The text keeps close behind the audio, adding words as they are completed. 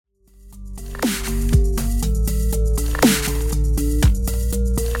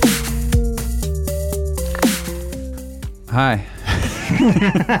Hi.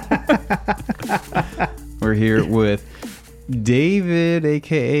 We're here with David,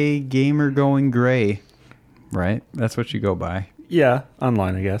 a.k.a. GamerGoingGrey, right? That's what you go by. Yeah,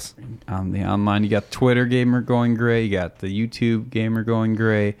 online, I guess. On the online, you got Twitter GamerGoingGrey, you got the YouTube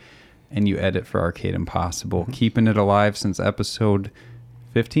GamerGoingGrey, and you edit for Arcade Impossible, keeping it alive since episode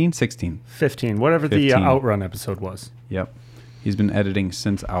 15, 16? 15, whatever 15. The Outrun episode was. Yep. He's been editing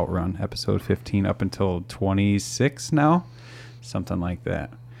since Outrun, episode 15, up until 26 now. Something like that.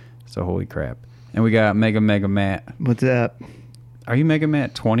 So, holy crap. And we got MegaMatt. What's up? Are you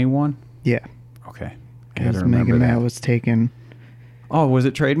MegaMatt21? Yeah. Okay. Because MegaMatt was taken. Oh, was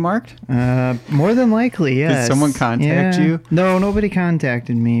it trademarked? More than likely, yes. Did someone contact you? No, nobody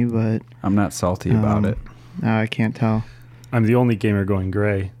contacted me, but... I'm not salty about it. I can't tell. I'm the only gamer going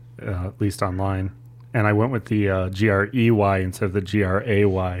gray, at least online. And I went with the G-R-E-Y instead of the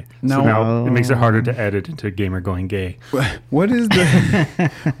G-R-A-Y. No. So now it makes it harder to edit into gamer going gay. What is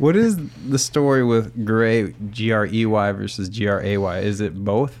the story with Gray, G-R-E-Y versus G-R-A-Y? Is it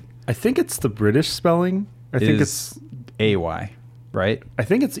both? I think it's the British spelling. I think it's A-Y, right? I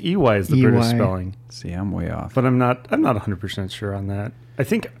think it's E-Y is the EY. British spelling. See, I'm way off. But I'm not 100% sure on that. I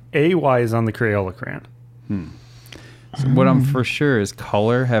think A-Y is on the Crayola crayon. So what I'm for sure is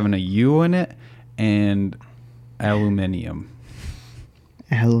color having a U in it and aluminium.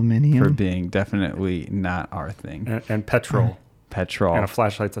 Aluminium? For being definitely not our thing. And petrol. Petrol. And a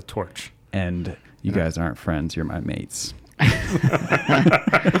flashlight's a torch. And you guys aren't friends. You're my mates. It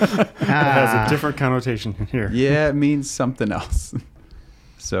has a different connotation here. Yeah, it means something else.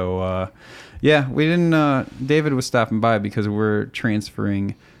 So, yeah, we didn't... David was stopping by because we're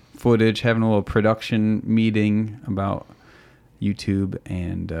transferring footage, having a little production meeting about YouTube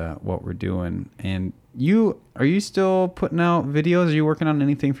and what we're doing. And are you still putting out videos? Are you working on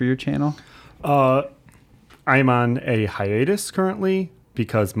anything for your channel? I'm on a hiatus currently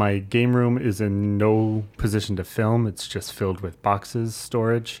because my game room is in no position to film. It's just filled with boxes,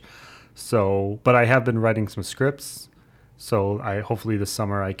 storage. So, but I have been writing some scripts. So hopefully this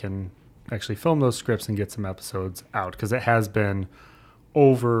summer I can actually film those scripts and get some episodes out because it has been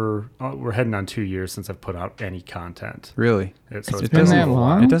we're heading on 2 years since I've put out any content. Really? It's been that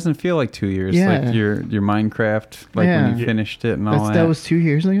long? It doesn't feel like 2 years. Yeah. Like your Minecraft, like when you finished it and all that. That was 2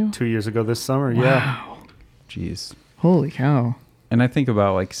 years ago? 2 years ago this summer, wow. Yeah. Jeez. Holy cow. And I think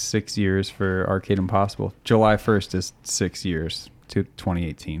about like 6 years for Arcade Impossible. July 1st is 6 years to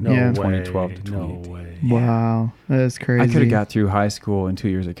 2018. No Yeah. way. 2012 to 2018. No way. Wow. That's crazy. I could have got through high school in 2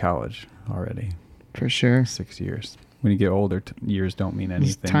 years of college already. For sure. 6 years. When you get older, years don't mean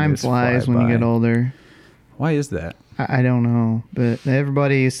anything. Time flies when you get older. Why is that? I don't know, but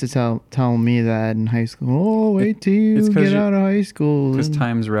everybody used to tell me that in high school. Oh, wait till you get out of high school. Because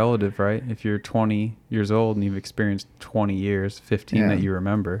time's relative, right? If you're 20 years old and you've experienced 20 years, 15 that you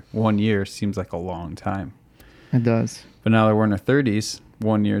remember, 1 year seems like a long time. It does. But now that we're in our 30s,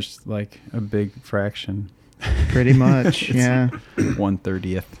 1 year's like a big fraction. Pretty much, yeah.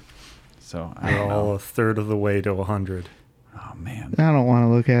 1/30th. So I We're don't all know. a third of the way to 100. Oh, man. I don't want to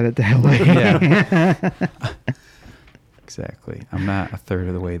look at it that way. Yeah. Exactly. I'm not a third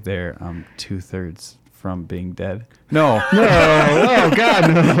of the way there. I'm 2/3 from being dead. No. No. Oh,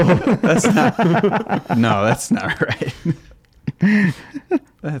 God, no. That's not right.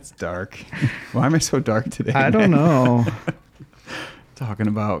 That's dark. Why am I so dark today? I don't know. Talking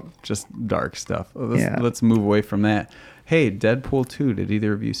about just dark stuff. Yeah. Let's move away from that. Hey, Deadpool 2. Did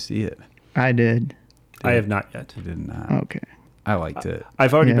either of you see it? I did. I have not yet. You did not. Okay. I liked it.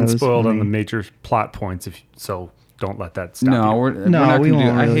 I've already Yeah, been it was spoiled on funny. the major plot points, so don't let that stop No, you. we're not we going to do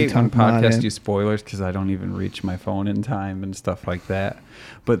won't I really hate when talk about podcasts it. do spoilers because I don't even reach my phone in time and stuff like that.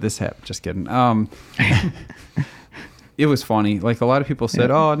 But this happened. Just kidding. It was funny. Like a lot of people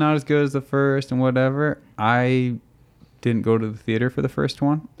said, oh, not as good as the first and whatever. I didn't go to the theater for the first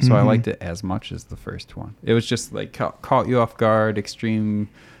one, so I liked it as much as the first one. It was just like caught you off guard, extreme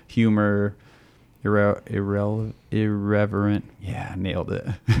humor, irreverent. Yeah, nailed it.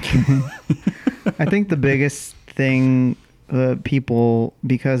 I think the biggest thing people,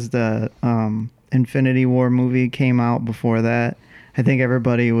 because the Infinity War movie came out before that, I think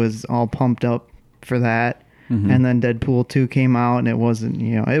everybody was all pumped up for that. Mm-hmm. And then Deadpool 2 came out and it wasn't,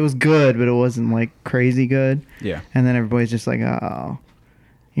 it was good, but it wasn't like crazy good. Yeah. And then everybody's just like, oh,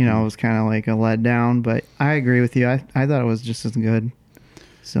 it was kind of like a letdown. But I agree with you. I thought it was just as good.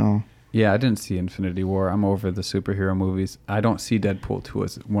 So. Yeah, I didn't see Infinity War. I'm over the superhero movies. I don't see Deadpool 2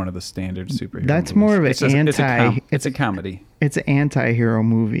 as one of the standard superhero That's movies. more of an It's a comedy. It's an anti-hero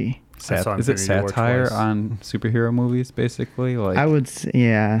movie. I saw Is it Infinity War satire twice. on superhero movies, basically? Like I would say,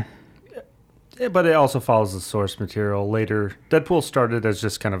 yeah. But it also follows the source material. Later, Deadpool started as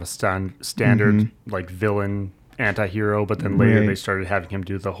just kind of a standard like villain anti-hero, but then later they started having him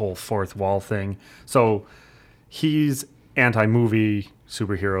do the whole fourth wall thing. So he's anti-movie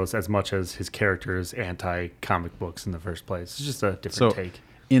superheroes as much as his character is anti-comic books in the first place. It's just a different take.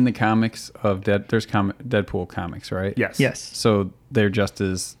 In the comics of there's Deadpool comics, right? Yes. So they're just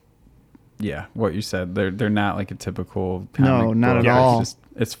as, what you said. They're not like a typical comic No, not book. at all.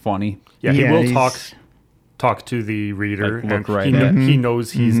 It's funny. Yeah, he will talk to the reader, Like, look and right he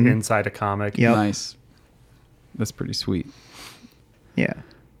knows he's inside a comic. Yep. Nice. That's pretty sweet. Yeah.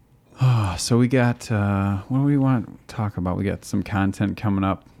 So we got, what do we want to talk about? We got some content coming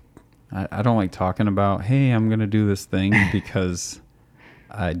up. I don't like talking about, hey, I'm going to do this thing, because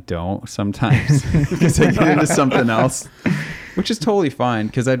I don't sometimes, because I get into something else, which is totally fine,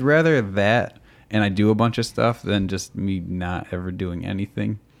 because I'd rather that and I do a bunch of stuff than just me not ever doing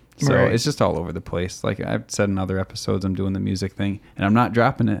anything. So it's just all over the place. Like I've said in other episodes, I'm doing the music thing, and I'm not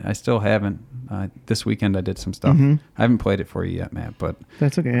dropping it. I still haven't. This weekend I did some stuff. I haven't played it for you yet, Matt, but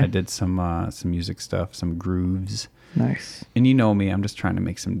that's okay. I did some music stuff, some grooves. Nice. And you know me, I'm just trying to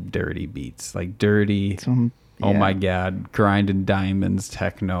make some dirty beats, like dirty. Oh my God, grinding diamonds,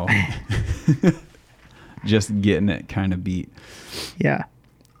 techno. Just getting it kind of beat. Yeah.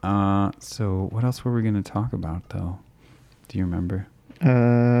 So what else were we going to talk about, though? Do you remember?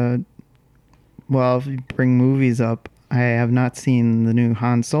 Well, if you bring movies up, I have not seen the new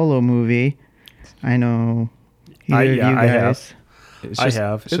Han Solo movie. I know you guys. I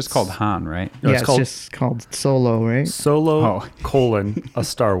have. It's just called Han, right? No, It's just called Solo, right? Solo, a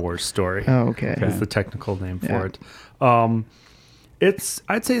Star Wars story. Oh, okay. Is the technical name for it.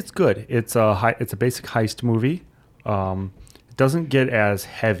 I'd say it's good. It's a basic heist movie. It doesn't get as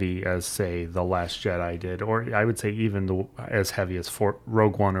heavy as, say, The Last Jedi did, or I would say even as heavy as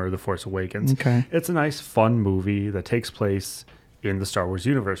Rogue One or The Force Awakens. Okay. It's a nice, fun movie that takes place in the Star Wars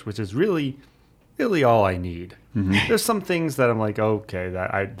universe, which is really all I need. There's some things that I'm like, okay,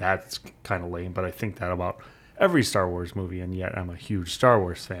 that's kind of lame, but I think that about every Star Wars movie, and yet I'm a huge Star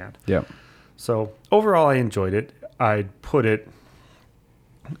Wars fan. Yep. So overall, I enjoyed it. I'd put it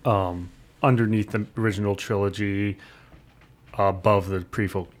underneath the original trilogy, above the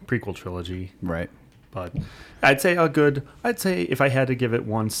prequel trilogy. Right. But I'd say if I had to give it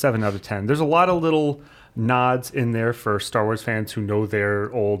 7 out of 10. There's a lot of little nods in there for Star Wars fans who know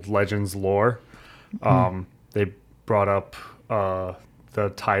their old Legends lore. They brought up the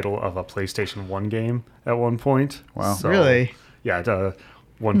title of a PlayStation 1 game at one point. Wow. So, Really? Yeah.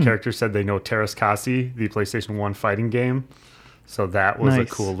 One character said they know Terras Kasi, the PlayStation 1 fighting game. So that was a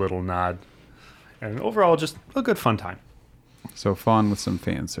cool little nod. And overall, just a good fun time. So fun with some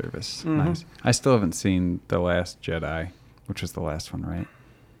fan service. Nice. I still haven't seen The Last Jedi, which was the last one, right?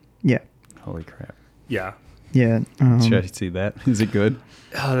 Yeah. Holy crap. Yeah. Yeah. Should I see that? Is it good?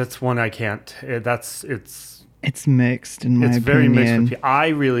 That's one I can't. It's mixed in my opinion. It's very mixed. I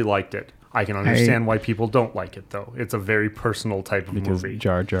really liked it. I can understand why people don't like it, though. It's a very personal type of movie.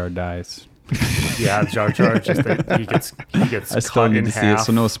 Jar Jar dies. Yeah, Jar Jar just he gets I still cut need in to half. see it,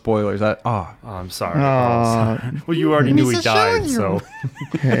 so no spoilers. I'm sorry. Well, you already knew he died, so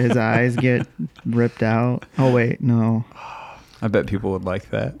his eyes get ripped out. Oh wait, no. I bet people would like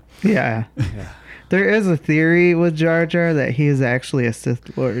that. Yeah. There is a theory with Jar Jar that he is actually a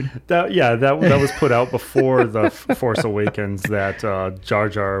Sith Lord. That was put out before the Force Awakens that Jar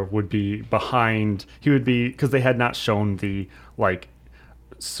Jar would be behind. He would be, because they had not shown the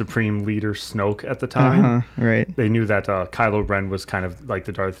Supreme Leader Snoke at the time. Right. They knew that Kylo Ren was kind of like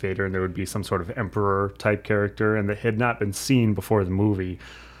the Darth Vader, and there would be some sort of Emperor type character, and that had not been seen before the movie.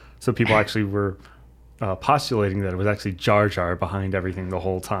 So people actually were postulating that it was actually Jar Jar behind everything the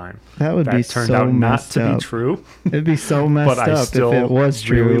whole time. That turned so out not messed to up. be true. It'd be so messed But I up still if it was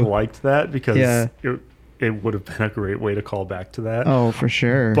true. really liked that because it would have been a great way to call back to that. Oh, for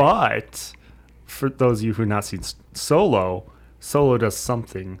sure. But for those of you who have not seen Solo does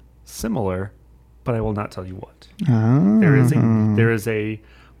something similar, but I will not tell you what. There is a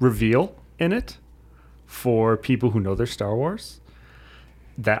reveal in it for people who know their Star Wars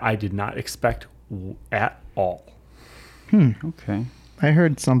that I did not expect at all. Okay. I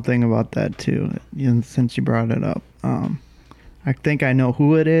heard something about that too, since you brought it up. I think I know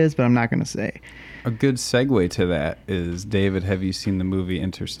who it is, but I'm not going to say. A good segue to that is, David, have you seen the movie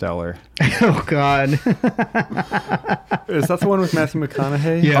Interstellar? Oh, God. Is that the one with Matthew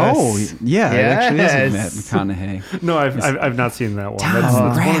McConaughey? Yes. Oh, yeah. It actually is Yes. Matt McConaughey. No, I've not seen that one. That's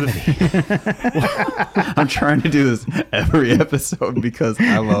one of the, I'm trying to do this every episode because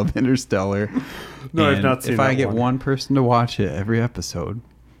I love Interstellar. No, I've And not seen if that I get one. one person to watch it every episode,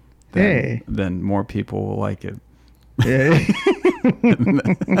 then more people will like it. Hey.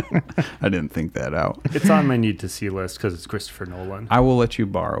 I didn't think that out. It's on my need to see list because it's Christopher Nolan. I will let you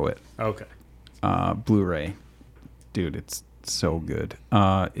borrow it. Okay. Blu-ray. Dude, it's so good.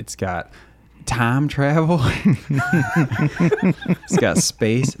 It's got time travel. It's got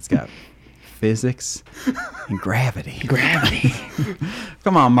space. It's got physics and gravity.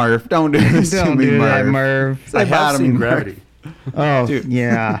 Come on, Murph. Don't do this to me, Murph. I have seen Gravity. Oh, Dude.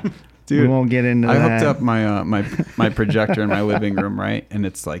 yeah. Dude, we won't get into I that. hooked up my my projector in my living room, right? And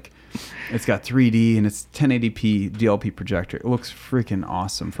it's like, it's got 3D and it's 1080p DLP projector. It looks freaking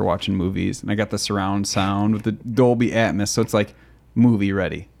awesome for watching movies. And I got the surround sound with the Dolby Atmos, so it's like movie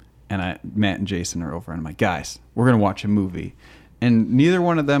ready. And Matt and Jason are over, and I'm like, guys, we're gonna watch a movie. And neither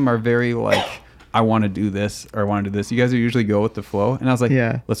one of them are very like, I want to do this or I want to do this. You guys usually go with the flow. And I was like,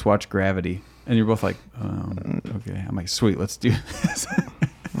 Yeah. let's watch Gravity. And you're both like, okay. I'm like, sweet, let's do this.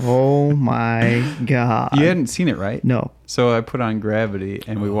 Oh my God. You hadn't seen it, right? No. So I put on Gravity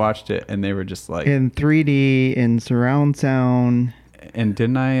and we watched it, and they were just like, In 3D, in surround sound. and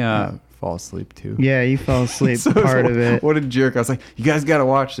didn't I fall asleep too? Yeah, you fell asleep So part of it. What a jerk. I was like, you guys got to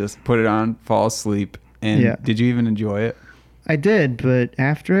watch this. Put it on, fall asleep. And Yeah. did you even enjoy it? I did, but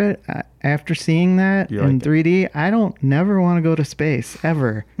after seeing that You're in like, 3D, I don't never want to go to space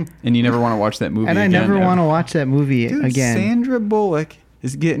ever. And you never want to watch that movie And I again, never ever. want to watch that movie Dude, again. Sandra Bullock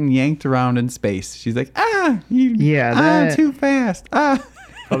is getting yanked around in space. She's like, Yeah, that- too fast.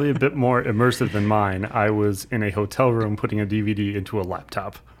 Probably a bit more immersive than mine. I was in a hotel room putting a DVD into a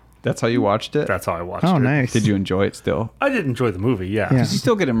laptop. That's how you watched it? That's how I watched Oh, it. nice. Did you enjoy it still? I did enjoy the movie, yeah. Yeah. You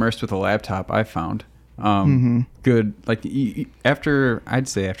still get immersed with a laptop, I found. Good. Like after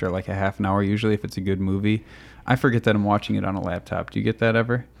like a half an hour, usually if it's a good movie, I forget that I'm watching it on a laptop. Do you get that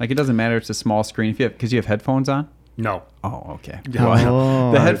ever? Like it doesn't matter if it's a small screen because you have headphones on. No. Oh, okay. Yeah.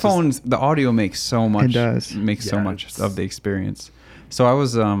 Oh. The headphones, the audio makes so much. It does. Makes so Yeah, much it's- of the experience. So I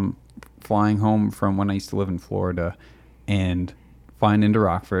was flying home from when I used to live in Florida, and flying into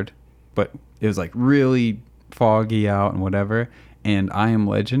Rockford, but it was like really foggy out and whatever. And I Am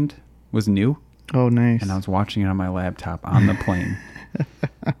Legend was new. Oh, nice. And I was watching it on my laptop on the plane.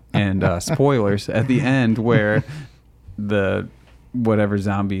 And spoilers at the end where the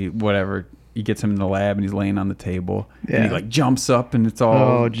zombie, he gets him in the lab and he's laying on the table. And Yeah. he like jumps up and it's all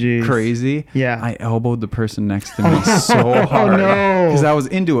Oh, jeez. crazy. Yeah. I elbowed the person next to me so hard. no. Because I was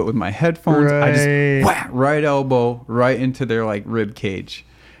into it with my headphones. I just Right. whack, right elbow right into their like rib cage.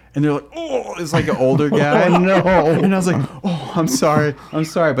 And they're like, oh, it's like an older guy. Oh, no. And I was like, oh, I'm sorry.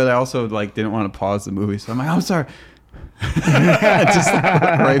 But I also like didn't want to pause the movie. So I'm like, I'm sorry. Just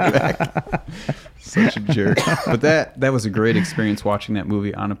right back. Such a jerk. But that was a great experience watching that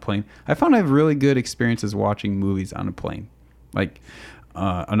movie on a plane. I found I have really good experiences watching movies on a plane. Like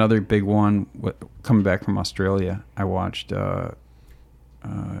another big one, coming back from Australia, I watched Live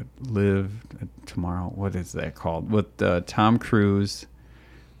Tomorrow. What is that called? With Tom Cruise.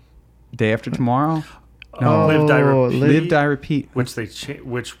 Day After Tomorrow? No. Live, Die, Repeat. Live, Die, Repeat.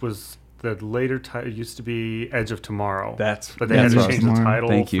 Which was the later title. Used to be Edge of Tomorrow. But they that's had what I to was change the thinking. title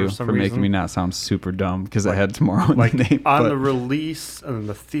Thank you for some for reason. making me not sound super dumb because I had Tomorrow in Like the name. on but- the release in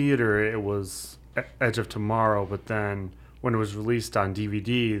the theater, it was Edge of Tomorrow, but then when it was released on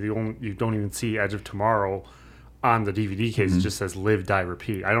DVD, you don't even see Edge of Tomorrow on the DVD case. It just says Live, Die,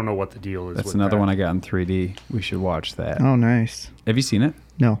 Repeat. I don't know what the deal is. That's with another that. one I got in 3D. We should watch that. Oh, nice. Have you seen it?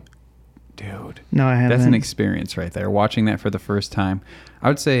 No. Dude. No, I haven't. That's an experience right there. Watching that for the first time. I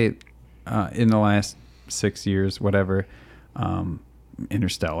would say in the last 6 years, whatever,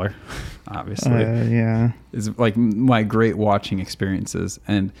 Interstellar, obviously, yeah. is like my great watching experiences.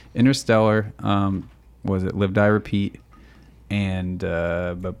 And Interstellar, was it Live, Die, Repeat, and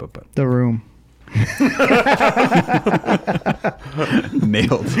The Room.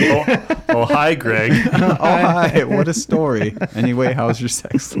 nailed it. Oh, hi, Greg. Oh, hi. What a story. Anyway, how's your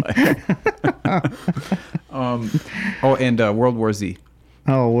sex life? And World War Z.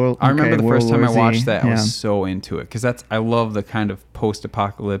 Oh, well. I remember the first time I watched Z. that, I Yeah. was so into it because I love the kind of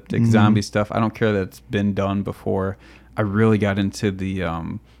post-apocalyptic zombie stuff. I don't care that it's been done before. I really got into the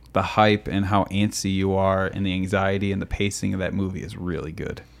hype and how antsy you are, and the anxiety and the pacing of that movie is really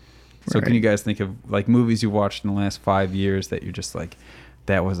good. So Right. can you guys think of like movies you watched in the last 5 years that you're just like,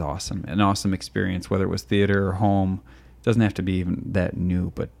 that was awesome, an awesome experience, whether it was theater or home? Doesn't have to be even that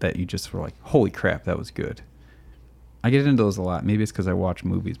new, but that you just were like, holy crap, that was good. I get into those a lot. Maybe it's because I watch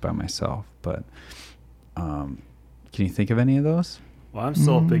movies by myself, but can you think of any of those? Well, I'm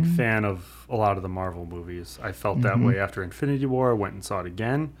still a big fan of a lot of the Marvel movies. I felt that way after Infinity War. Went and saw it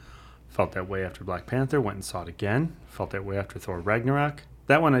again. Felt that way after Black Panther. Went and saw it again. Felt that way after Thor Ragnarok.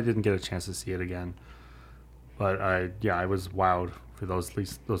 That one I didn't get a chance to see it again. But I was wowed for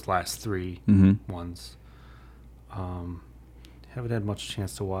those last 3 ones. Haven't had much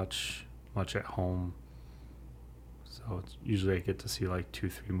chance to watch much at home. So usually I get to see like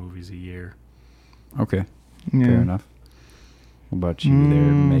 2-3 movies a year. Okay. Yeah. Fair enough. What about you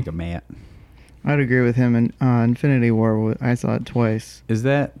there, MegaMatt? I'd agree with him. In Infinity War, I saw it twice. Is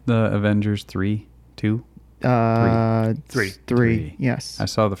that the Avengers 3, 2? Three. Yes. I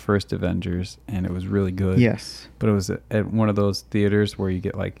saw the first Avengers, and it was really good. Yes. But it was at one of those theaters where you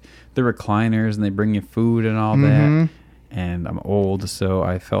get like the recliners, and they bring you food and all that. And I'm old, so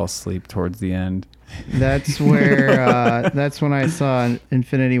I fell asleep towards the end. That's where that's when I saw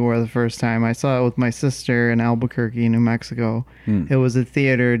Infinity War the first time. I saw it with my sister in Albuquerque, New Mexico. It was a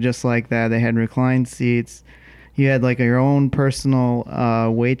theater just like that. They had reclined seats. You had like your own personal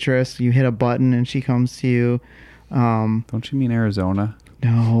waitress. You hit a button and she comes to you. Don't you mean Arizona?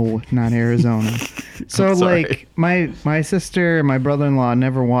 No, not Arizona. So like my sister and my brother-in-law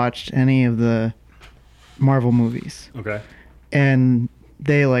never watched any of the Marvel movies. Okay. And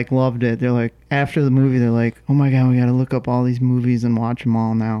they like loved it. They're like, after the movie, they're like, oh my God, we got to look up all these movies and watch them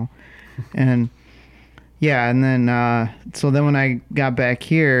all now. And yeah. And then, so then when I got back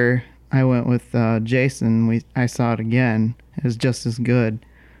here, I went with Jason. I saw it again. It was just as good.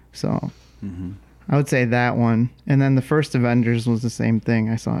 So I would say that one. And then the first Avengers was the same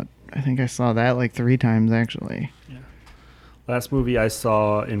thing. I think I saw that like 3 times actually. Yeah. Last movie I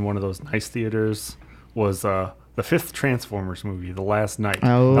saw in one of those nice theaters was the 5th Transformers movie, The Last Night.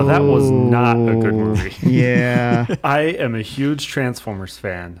 Oh, now that was not a good movie. Yeah. I am a huge Transformers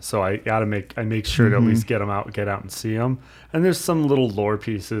fan, so I make sure to at least get out and see them. And there's some little lore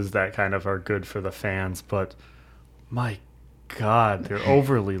pieces that kind of are good for the fans, but my God, they're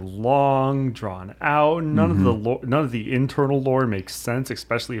overly long, drawn out. None of the internal lore makes sense,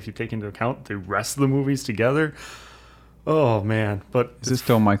 especially if you take into account the rest of the movies together. Oh man! But is this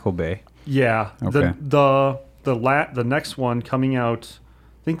still Michael Bay? Yeah. Okay. The next one coming out,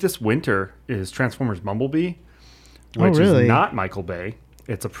 I think this winter, is Transformers Bumblebee, which is not Michael Bay.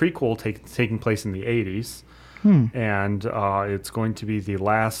 It's a prequel taking place in the 80s, and it's going to be the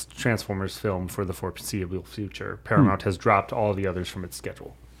last Transformers film for the foreseeable future. Paramount has dropped all the others from its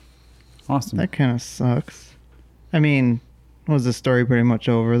schedule. Awesome. That kind of sucks. I mean, was the story pretty much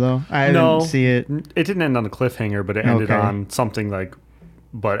over, though? I didn't see it. It didn't end on a cliffhanger, but it ended on something like...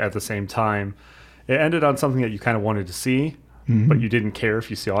 But at the same time, it ended on something that you kind of wanted to see, but you didn't care if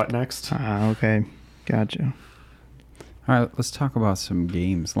you saw it next. Okay. Gotcha. All right, let's talk about some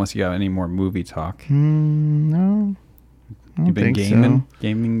games, unless you got any more movie talk. No. You've been gaming? So.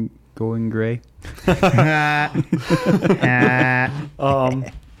 Gaming going gray?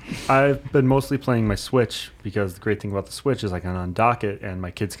 I've been mostly playing my Switch, because the great thing about the Switch is I can undock it and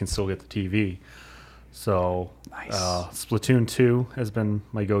my kids can still get the TV. So nice. Splatoon 2 has been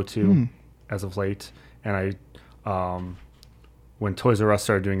my go-to as of late. And when Toys R Us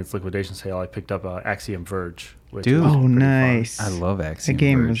started doing its liquidation sale, I picked up Axiom Verge. Which Dude, nice. Fun. I love Axiom Verge. The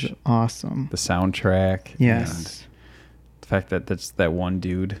game was awesome. The soundtrack. Yes. And the fact that that one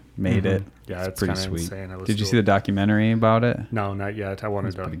dude made it. Yeah, it's pretty sweet. Insane. Did you see the documentary about it? No, not yet. I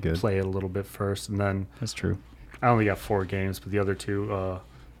wanted to play it a little bit first. And then... That's true. I only got 4 games, but the other 2...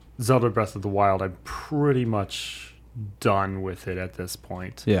 Zelda Breath of the Wild, I'm pretty much done with it at this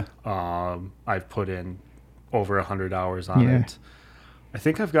point. Yeah. I've put in over 100 hours on it. I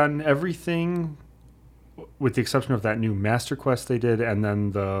think I've gotten everything with the exception of that new Master Quest they did, and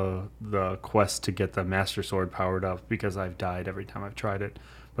then the quest to get the Master Sword powered up, because I've died every time I've tried it.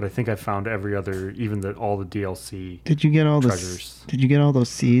 But I think I found every other, even all the DLC. Did you get all treasures. Did you get all those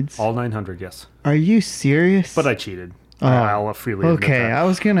seeds? All 900, yes. Are you serious? But I cheated. I'll freely admit that. I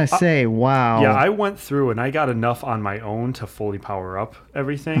was gonna say, wow. Yeah, I went through and I got enough on my own to fully power up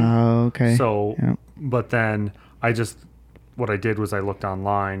everything. Oh, okay. So, but then what I did was I looked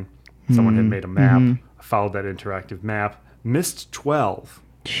online. Someone had made a map. I followed that interactive map. Missed 12.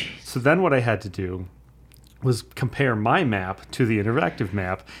 Jeez. So then what I had to do was compare my map to the interactive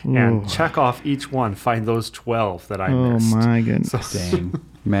map and check off each one, find those 12 that I missed. Oh my goodness. So, dang.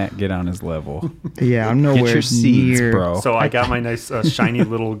 Matt, get on his level. Yeah, I'm nowhere get your seeds, near. bro. So I got my nice shiny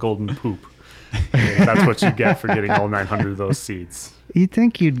little golden poop. And that's what you get for getting all 900 of those seeds. You'd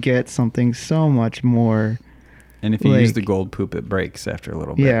think you'd get something so much more. And if you use the gold poop, it breaks after a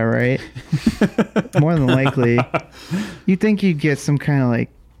little bit. Yeah, right? More than likely. You'd think you'd get some kind of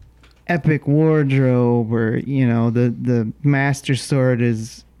like epic wardrobe, or, the Master Sword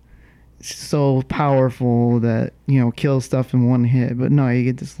is so powerful that, kills stuff in one hit. But no, you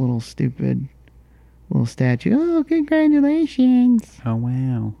get this little stupid little statue. Oh, congratulations. Oh,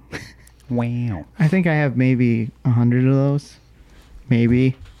 wow. Wow. I think I have maybe 100 of those.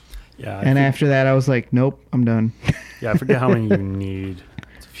 Maybe. Yeah. And after that, I was like, nope, I'm done. Yeah, I forget how many you need.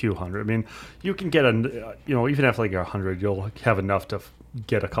 It's a few hundred. I mean, you can get even after like 100, you'll have enough to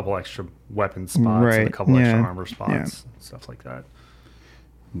get a couple extra weapon spots and a couple extra armor spots, stuff like that.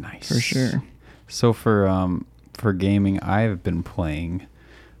 Nice. For sure. So for gaming, I've been playing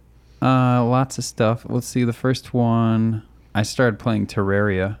lots of stuff. Let's see. The first one, I started playing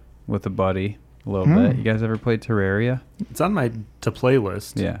Terraria with a buddy a little bit. You guys ever played Terraria? It's on my to play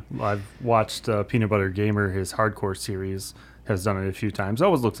list. Yeah. I've watched Peanut Butter Gamer, his hardcore series, has done it a few times. It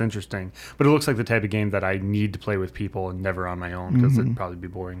always looks interesting, but it looks like the type of game that I need to play with people and never on my own because it'd probably be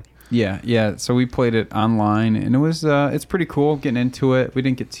boring. Yeah. So we played it online, and it was it's pretty cool getting into it. We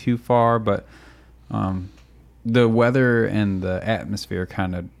didn't get too far, but the weather and the atmosphere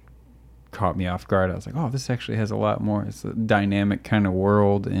kind of caught me off guard. I was like, oh, this actually has a lot more. It's a dynamic kind of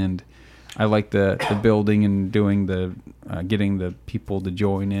world, and I like the building and doing the getting the people to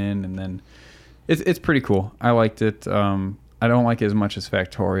join in, and then it's pretty cool. I liked it. I don't like it as much as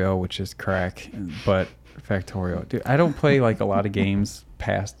Factorio, which is crack, but Factorio, dude, I don't play like a lot of games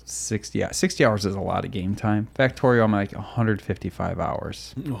past 60 hours is a lot of game time. Factorio, I'm like 155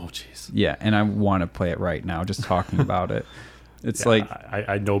 hours. Oh, jeez. Yeah, and I want to play it right now, just talking about it. It's like...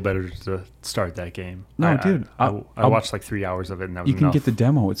 I know better to start that game. No, dude. I watched like 3 hours of it, and that was You can enough. get the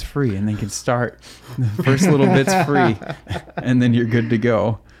demo. It's free, and then you can start. The first little bit's free, and then you're good to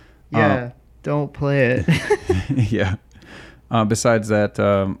go. Yeah, don't play it. Yeah. Besides that,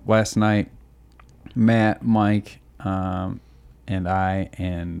 last night, Matt, Mike, and I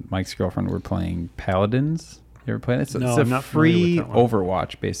and Mike's girlfriend were playing Paladins. You ever play it? No, it's I'm a not free familiar with that one.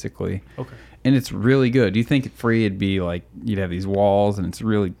 Overwatch, basically. Okay. And it's really good. You think free, it'd be like you'd have these walls, and it's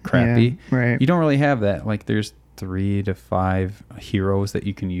really crappy. Yeah, right. You don't really have that. Like there's 3 to 5 heroes that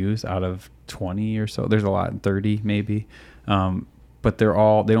you can use out of 20 or so. There's a lot, 30 maybe. But they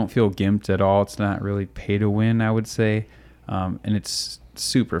don't feel gimped at all. It's not really pay to win, I would say. And it's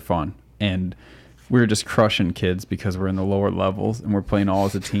super fun. And we're just crushing kids because we're in the lower levels and we're playing all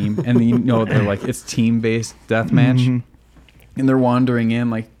as a team. And they're like, it's team-based deathmatch. Mm-hmm. And they're wandering in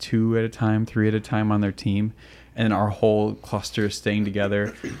like 2 at a time, 3 at a time on their team. And our whole cluster is staying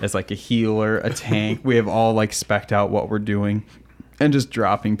together as like a healer, a tank. We have all like spec'd out what we're doing and just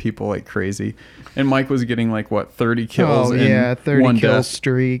dropping people like crazy. And Mike was getting like, 30 kills and 30 1 kill death.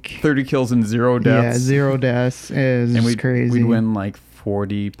 streak. 30 kills and 0 deaths. Yeah, 0 deaths is and crazy. We'd win like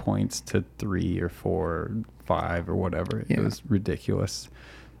 40 points to 3 or 4 or 5 or whatever. It was ridiculous.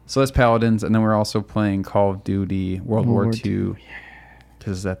 So that's Paladins, and then we're also playing Call of Duty World War II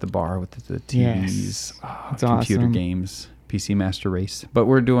because it's at the bar with the TVs. Yes. Computer awesome. games, PC Master Race. But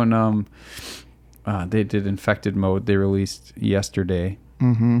we're doing they did Infected mode. They released yesterday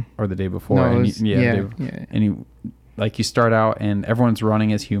or the day before. No, and you start out and everyone's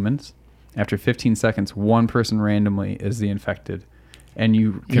running as humans. After 15 seconds, one person randomly is the infected. And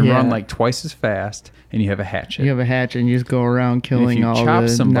you can run like twice as fast, and you have a hatchet. You have a hatchet, and you just go around killing all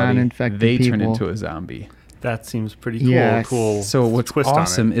the non-infected they people. turn into a zombie. That seems pretty cool. Yes. Cool. So what's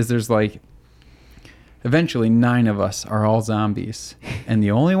awesome is there's like, eventually 9 of us are all zombies, and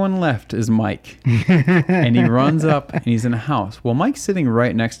the only one left is Mike. And he runs up, and he's in a house. Well, Mike's sitting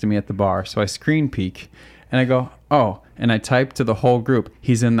right next to me at the bar, so I screen peek, and I go, oh, and I type to the whole group,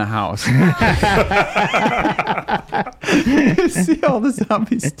 he's in the house. See all the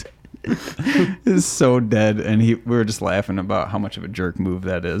zombies. Is so dead, and we were just laughing about how much of a jerk move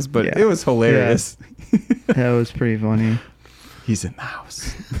that is, but it was hilarious. Yeah. That was pretty funny. He's in the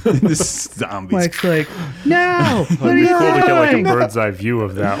house. This zombie's. Mike's like, no, what are It'd be you cool to get like a doing? bird's eye view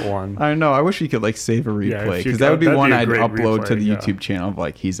of that one. I know. I wish you could like save a Yeah, replay if you because that would be that'd one be a I'd great upload to replay, the yeah. YouTube channel of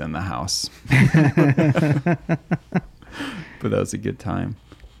like he's in the house. But that was a good time.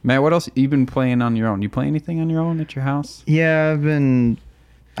 Matt, what else you been playing on your own? You play anything on your own at your house? Yeah,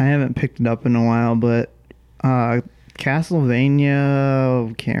 I haven't picked it up in a while, but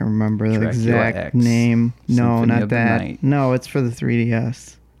Castlevania, can't remember the Dracula exact X, name. No, Symphony not of the that. Night. No, it's for the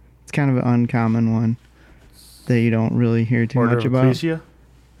 3DS. It's kind of an uncommon one that you don't really hear too Order much of about. Ecclesia?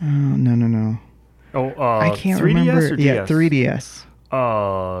 Oh, no. Oh, I can't 3DS remember. or DS? Yeah, 3DS.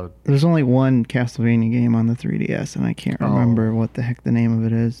 There's only one Castlevania game on the 3DS, and I can't remember what the heck the name of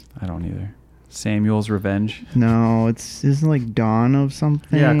it is. I don't either. Samuel's Revenge. No, isn't like Dawn of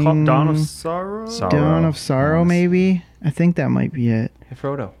something. Yeah, called Dawn of Sorrow? Dawn of Sorrow, maybe? I think that might be it. Hey,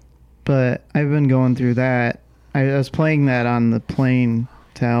 Frodo. But I've been going through that. I was playing that on the plane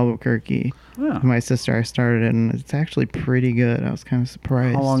to Albuquerque. Oh. With my sister, I started it, and it's actually pretty good. I was kind of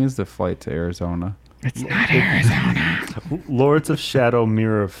surprised. How long is the flight to Arizona? It's not Arizona. Lords of Shadow,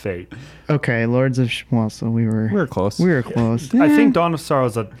 Mirror of Fate. Okay, Lords of so we were close. We were close. I think Dawn of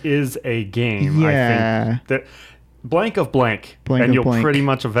Sorrows is a game. Yeah. I think that blank of blank, Blank and of you'll blank. pretty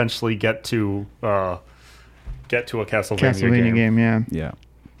much eventually get to a Castlevania Castlevania game, yeah.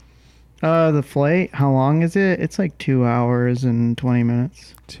 The flight, how long is it? It's like 2 hours and 20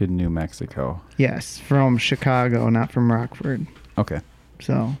 minutes. To New Mexico. Yes, from Chicago, not from Rockford. Okay.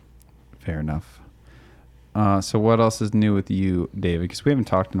 So. Fair enough. So what else is new with you, David? Because we haven't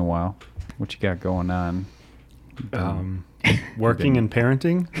talked in a while. What you got going on? Working and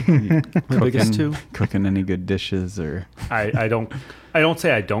parenting. The biggest two. Cooking any good dishes or? I don't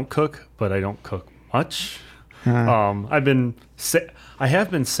say I don't cook, but I don't cook much. I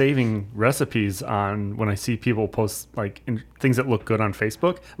have been saving recipes on when I see people post like things that look good on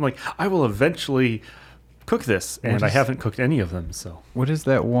Facebook. I'm like, I will eventually cook this, and I haven't cooked any of them. So what is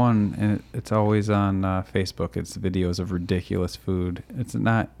that one? And it's always on Facebook. It's videos of ridiculous food. It's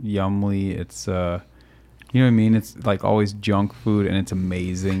not Yumly. It's you know what I mean? It's like always junk food, and it's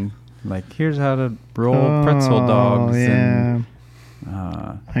amazing. Like here's how to roll pretzel dogs. Yeah. And,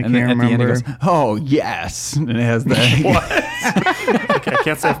 I and then can't at the end it remember. goes, oh yes, and it has that. what? Okay, I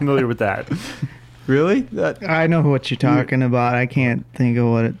can't say I'm familiar with that. Really? I know what you're talking about. I can't think of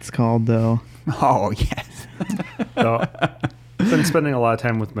what it's called though. Oh yes. So, I've been spending a lot of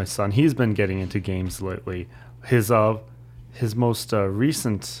time with my son. He's been getting into games lately. His most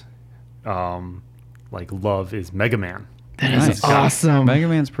recent love is MegaMatt. That is Nice. awesome. Mega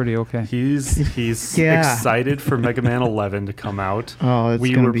Man's pretty okay. He's Yeah. excited for MegaMatt 11 to come out. Oh, it's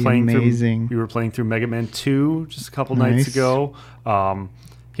going to be amazing. We were playing through MegaMatt 2 just a couple nights ago.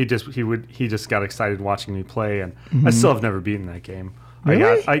 He just got excited watching me play, and I still have never beaten that game.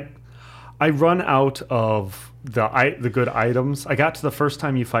 Really? I run out of the good items. I got to the first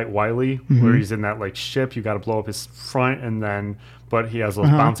time you fight Wily, where he's in that like ship. You got to blow up his front, but he has those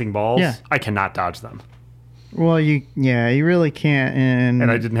bouncing balls. Yeah. I cannot dodge them. Well, you really can't.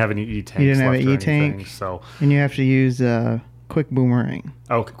 And I didn't have any E-tanks. You didn't have left an or E-tank? anything, so and you have to use a quick boomerang.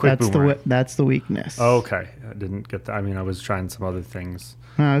 oh, quick boomerang. That's the weakness. Okay, I didn't get that. I mean, I was trying some other things.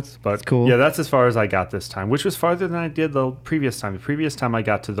 No, it's cool. Yeah, that's as far as I got this time, which was farther than I did the previous time. The previous time I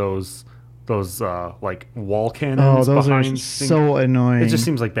got to those like wall cannons. Oh, those are behind so annoying. It just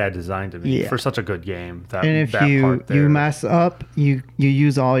seems like bad design to me for such a good game. And if you mess up, you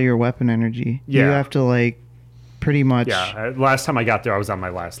use all your weapon energy. Yeah. You have to like pretty much. Yeah, last time I got there, I was on my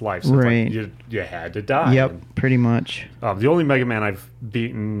last life, so Right. it's like you had to die. Yep, pretty much. The only Mega Man I've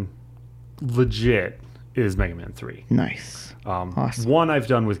beaten legit is Mega Man 3. Nice. Awesome. One I've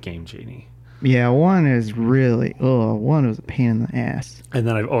done with Game Genie. Yeah, one is really. One was a pain in the ass. And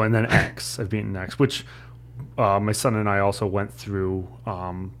then X. I've beaten X, which my son and I also went through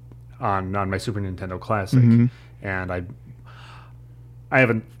on my Super Nintendo Classic, and I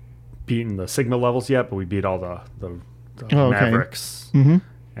haven't beaten the Sigma levels yet, but we beat all the Mavericks. Mm-hmm.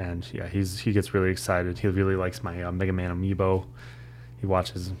 And yeah, he gets really excited. He really likes my Mega Man amiibo. He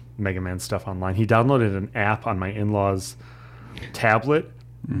watches Mega Man stuff online. He downloaded an app on my in-laws' tablet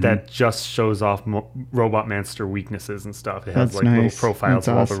that just shows off Robot Master weaknesses and stuff. It has That's little nice. profiles That's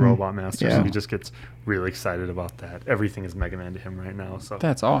of all the awesome. Robot Masters. Yeah. So he just gets really excited about that. Everything is Mega Man to him right now. So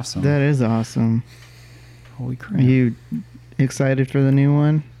That's awesome. That is awesome. Holy crap. Are you excited for the new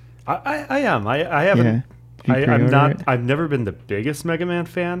one? I am. I haven't. Yeah. I'm not. I've never been the biggest Mega Man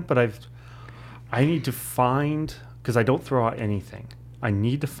fan, but I need to find, because I don't throw out anything. I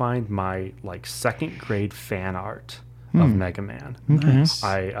need to find my second grade fan art of Mega Man. Nice.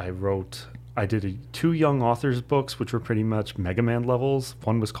 I did 2 young authors books, which were pretty much Mega Man levels.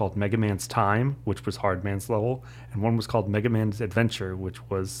 One was called Mega Man's Time, which was Hard Man's level, and one was called Mega Man's Adventure, which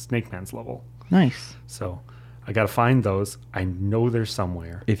was Snake Man's level. Nice. So I got to find those. I know they're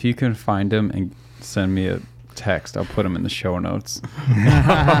somewhere. If you can find them and send me a text, I'll put them in the show notes.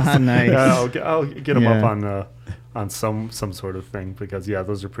 Nice. Yeah, I'll get them up on some sort of thing, because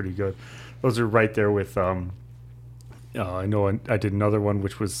those are pretty good. Those are right there with I know I did another one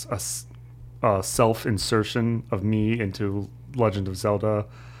which was a self-insertion of me into Legend of Zelda: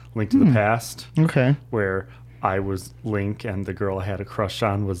 Link to the Past, Okay. where I was Link and the girl I had a crush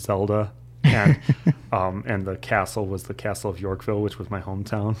on was Zelda, and and the castle was the Castle of Yorkville, which was my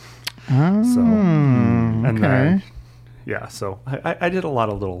hometown. Oh, So and okay. then so I did a lot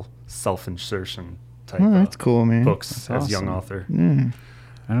of little self-insertion type That's cool, man. books That's as young awesome. author. Yeah.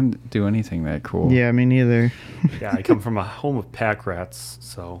 I don't do anything that cool. Yeah, me neither. Yeah, I come from a home of pack rats,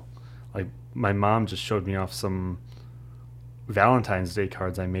 so my mom just showed me off some Valentine's Day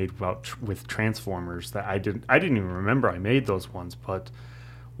cards I made with Transformers that I didn't even remember I made those ones, but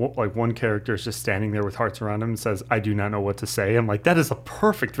like one character is just standing there with hearts around him and says, "I do not know what to say." I'm like, that is a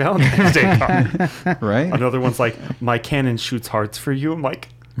perfect Valentine's Day card. Right? Another one's like, "My cannon shoots hearts for you." I'm like,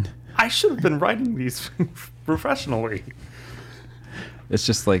 I should have been writing these professionally. It's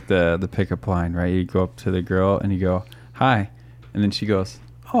just like the pickup line, right? You go up to the girl and you go, "Hi," and then she goes,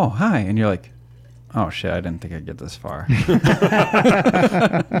 "Oh, hi," and you're like, "Oh shit, I didn't think I'd get this far."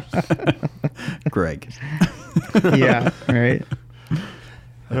 Greg. Yeah, right.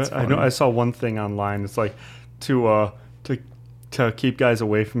 I know. I saw one thing online. It's like to keep guys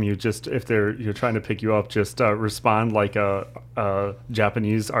away from you. Just if you're trying to pick you up, just respond like a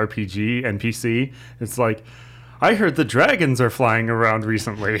Japanese RPG NPC. It's like, "I heard the dragons are flying around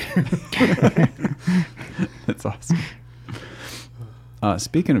recently." That's awesome.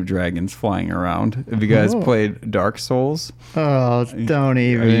 Speaking of dragons flying around, have you guys played Dark Souls? Oh, don't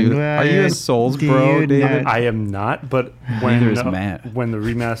even. Are you a Souls bro, David? I am not, but Neither is Matt. when the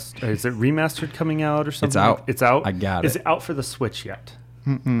remastered coming out or something? It's out. It's out. I got Is it. it out for the Switch yet?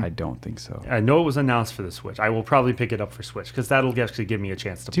 I don't think so. I know it was announced for the Switch. I will probably pick it up for Switch because that'll actually give me a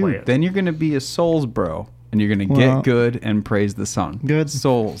chance to play Dude, it. then you're going to be a Souls bro, and you're going to get good and praise the sun. Good.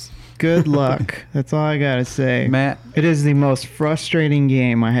 Souls. Good luck. That's all I gotta say. Matt. It is the most frustrating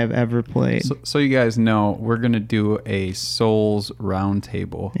game I have ever played. So you guys know, we're going to do a Souls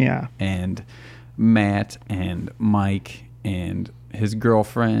roundtable. Yeah. And Matt and Mike and his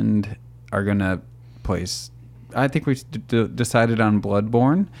girlfriend are going to play. I think we decided on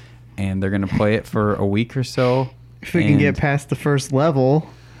Bloodborne, and they're going to play it for a week or so. If we can get past the first level.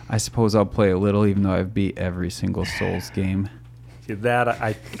 I suppose I'll play a little, even though I've beat every single Souls game. That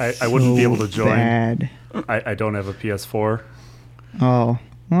I wouldn't be able to join. Bad. I don't have a PS4. Oh,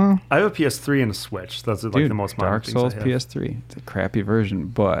 well. I have a PS3 and a Switch. Those are like the most modern Dark things Souls I have. PS3. It's a crappy version,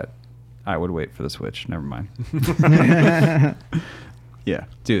 but I would wait for the Switch. Never mind. Yeah,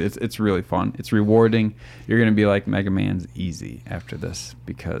 dude, it's really fun. It's rewarding. You're going to be like, Mega Man's easy after this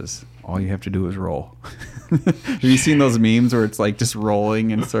because all you have to do is roll. Have you seen those memes where it's like just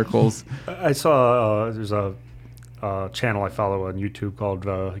rolling in circles? I saw there's a channel I follow on YouTube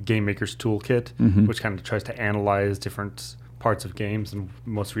called Game Maker's Toolkit, which kind of tries to analyze different parts of games. And the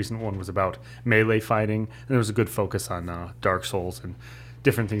most recent one was about melee fighting. And there was a good focus on Dark Souls and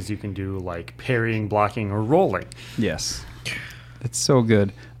different things you can do like parrying, blocking, or rolling. Yes. It's so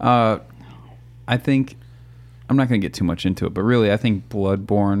good. I think, I'm not going to get too much into it, but really I think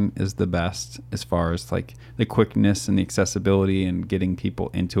Bloodborne is the best as far as like the quickness and the accessibility and getting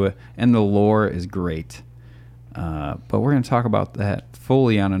people into it. And the lore is great. But we're going to talk about that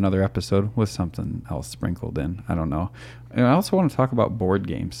fully on another episode with something else sprinkled in. I don't know. And I also want to talk about board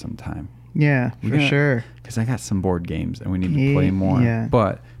games sometime. Yeah, for sure. Because I got some board games and we need to play more. Yeah.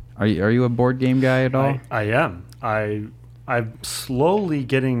 But are you a board game guy at all? I am. I'm slowly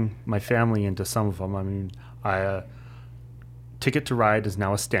getting my family into some of them. I mean, Ticket to Ride is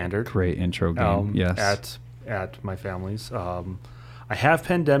now a standard. Great intro game. Yes. At my family's. I have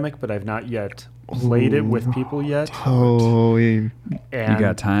Pandemic, but I've not yet played it with people yet. Oh, You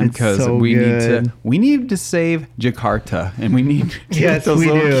got time It's because so we good. need to save Jakarta and we need to get Yes, those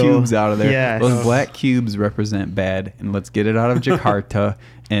we little do. cubes out of there. Yes. Those black cubes represent bad, and let's get it out of Jakarta.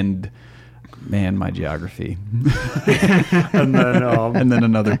 And man, my geography. and then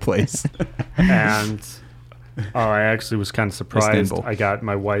another place. And I actually was kind of surprised. Istanbul. I got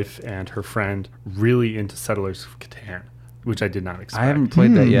my wife and her friend really into Settlers of Catan, which I did not expect. I haven't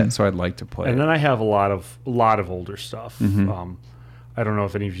played that yet, so I'd like to play And it. then I have a lot of older stuff. I don't know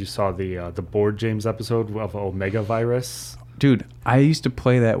if any of you saw the Board James episode of Omega Virus. Dude, I used to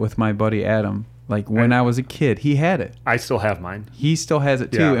play that with my buddy Adam. Like when I was a kid, he had it. I still have mine. He still has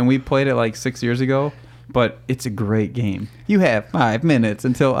it too, Yeah. and we played it like 6 years ago. But it's a great game. You have 5 minutes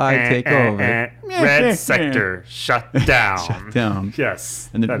until I take over. Red sector shut down. Shut down. Yes.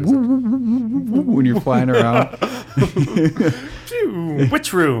 And that then is it. when you're flying around. Phew,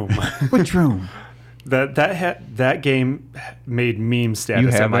 which room? Which room? That game made meme status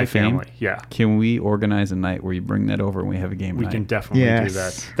You have at my that game? family. Yeah. Can we organize a night where you bring that over and we have a game We night? can definitely do Yes.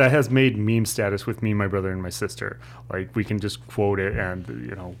 that. That has made meme status with me, my brother, and my sister. Like we can just quote it,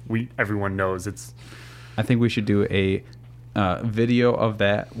 and everyone knows it's. I think we should do a video of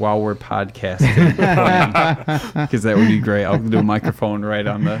that while we're podcasting, because that would be great. I'll do a microphone right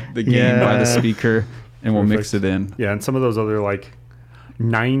on the game by the speaker, and we'll mix it in. Yeah, and some of those other like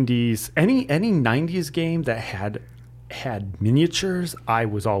 90s, any 90s game that had miniatures, I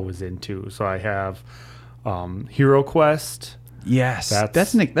was always into. So I have Hero Quest. Yes,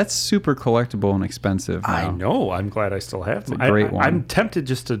 that's super collectible and expensive now. I know. I'm glad I still have It's a them. great one. I'm tempted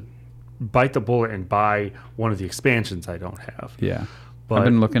just to bite the bullet and buy one of the expansions I don't have. Yeah. I've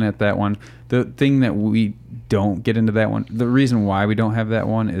been looking at that one. The thing that we don't get into that one, the reason why we don't have that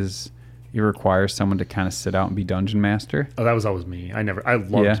one is it requires someone to kind of sit out and be dungeon master. Oh, that was always me. I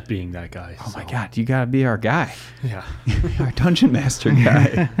loved being that guy. Oh my God, you gotta be our guy. Yeah. Our dungeon master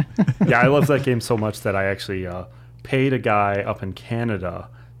guy. Yeah, I love that game so much that I actually paid a guy up in Canada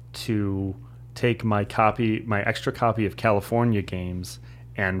to take my extra copy of California Games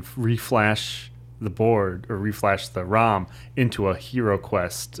and reflash the board or reflash the ROM into a Hero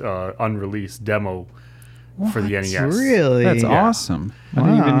Quest unreleased demo for the NES. Really? That's awesome. I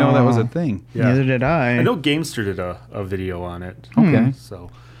didn't even know that was a thing. Yeah. Neither did I. I know Gamester did a video on it. Okay. So,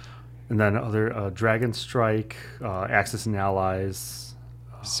 and then other Dragon Strike, Axis and Allies.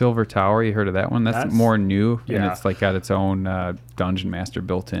 Silver Tower, you heard of that one? That's more new, and it's like got its own dungeon master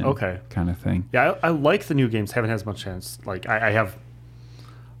built in. Okay. Kind of thing. Yeah, I like the new games. Haven't had as much chance. Like I have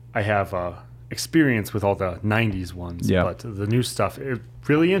experience with all the '90s ones, but the new stuff it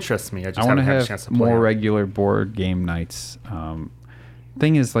really interests me. I just haven't had a chance to play more regular board game nights.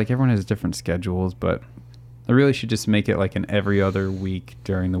 Thing is, like everyone has different schedules, but I really should just make it like an every other week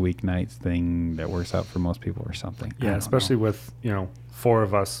during the weeknights thing that works out for most people or something. Yeah, especially with 4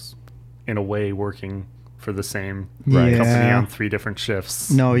 of us in a way working for the same Right. company Yeah. on 3 different shifts.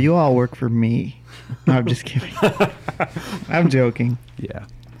 No, you all work for me. No, I'm just kidding. I'm joking. Yeah.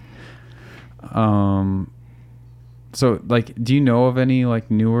 So, like, do you know of any like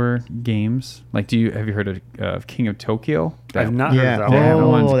newer games? Like, have you heard of King of Tokyo? I've not heard of that That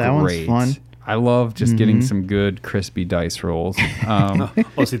one. one's that one's great. fun. I love just getting some good crispy dice rolls. Oh,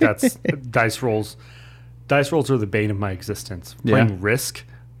 see, that's dice rolls. Dice rolls are the bane of my existence. Playing Risk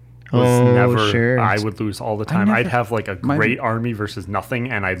was never. I would lose all the time. I'd have like a great army versus nothing,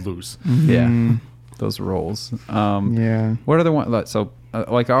 and I'd lose. Yeah, those rolls. Yeah. What are the ones? So,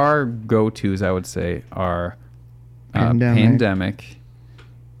 like our go-tos, I would say, are Pandemic,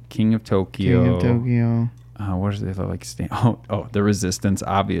 King of Tokyo. What is it like? The Resistance,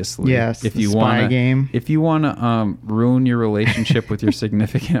 obviously. Yes. If the you spy game. If you want to ruin your relationship with your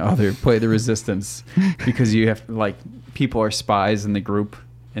significant other, play the Resistance because you have like people are spies in the group,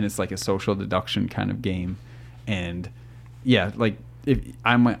 and it's like a social deduction kind of game, and yeah, like. If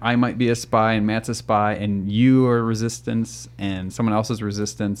I might be a spy and Matt's a spy and you are Resistance and someone else is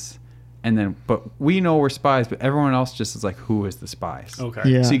Resistance, and then but we know we're spies, but everyone else just is like, who is the spies? Okay.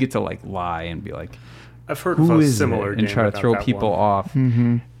 Yeah. So you get to like lie and be like, I've heard who of a is similar it? game And try to throw people off,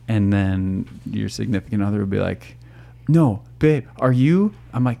 and then your significant other would be like, no, babe, are you?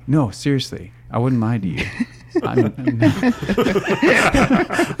 I'm like, no, seriously, I wouldn't lie to you.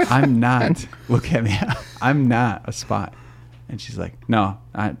 I'm not. Look at me. I'm not a spy. And she's like, no,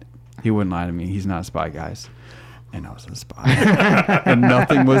 he wouldn't lie to me. He's not a spy, guys. And I was a spy. And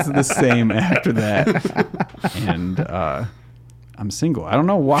nothing was the same after that. And I'm single. I don't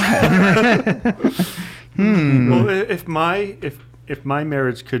know why. Well, if my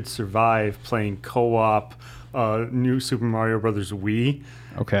marriage could survive playing co-op New Super Mario Brothers Wii,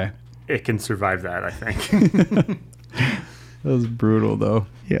 Okay. it can survive that, I think. That was brutal, though.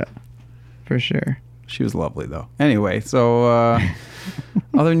 Yeah, for sure. She was lovely, though. Anyway, so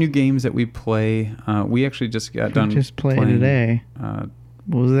other new games that we play, we actually just got done playing today.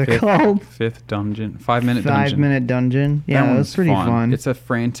 What was it called? Fifth Dungeon. 5-minute Dungeon. 5-minute Dungeon. Yeah, that was pretty fun. It's a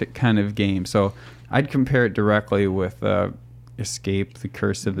frantic kind of game. So I'd compare it directly with Escape, The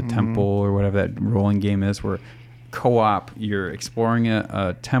Curse of the Temple, or whatever that rolling game is, where co-op, you're exploring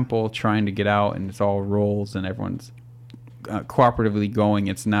a temple, trying to get out, and it's all rolls, and everyone's cooperatively going.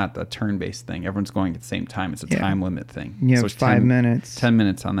 It's not a turn-based thing. Everyone's going at the same time. It's a time limit thing. You so have 5 minutes. 10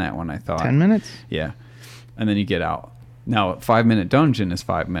 minutes on that one, I thought. 10 minutes? Yeah. And then you get out. Now, 5-minute dungeon is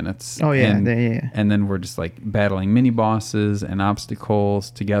 5 minutes. Oh, yeah. And then we're just like battling mini bosses and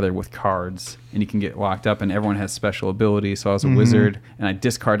obstacles together with cards. And you can get locked up, and everyone has special abilities. So I was a wizard, and I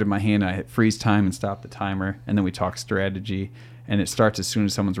discarded my hand. I hit freeze time and stopped the timer. And then we talk strategy. And it starts as soon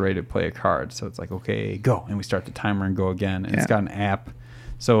as someone's ready to play a card. So it's like, okay, go. And we start the timer and go again. And it's got an app.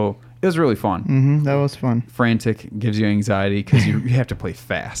 So it was really fun. That was fun. Frantic, gives you anxiety because you have to play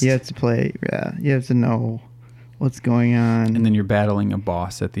fast. You have to play, you have to know what's going on. And then you're battling a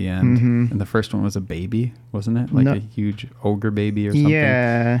boss at the end. And the first one was a baby, wasn't it? Like a huge ogre baby or something.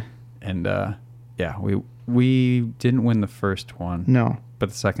 Yeah. And we didn't win the first one. No. But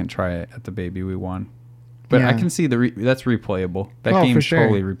the second try at the baby, we won. But I can see that's replayable. That game's for sure.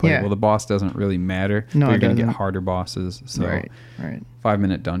 totally replayable. Yeah. The boss doesn't really matter. No, but you're it going to doesn't. get harder bosses. So Right.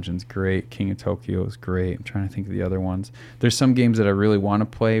 5-minute Dungeon's great. King of Tokyo is great. I'm trying to think of the other ones. There's some games that I really want to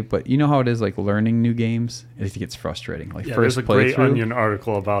play, but you know how it is, like learning new games? It gets frustrating. Like first there's a great playthrough. Onion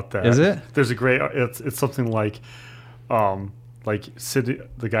article about that. Is it? There's a great. It's something like,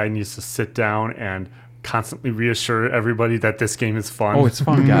 the guy needs to sit down and constantly reassure everybody that this game is fun. Oh, it's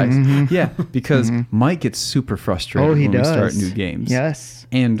fun, guys. Yeah, because Mike gets super frustrated when we start new games. Yes.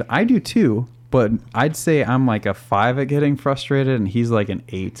 And I do too, but I'd say I'm like a 5 at getting frustrated, and he's like an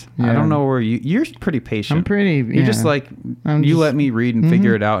 8. Yeah. I don't know where you're pretty patient. I'm pretty, You're just like, let me read and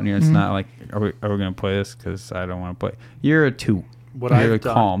figure it out, and it's not like, are we going to play this? Because I don't want to play. You're a 2. You're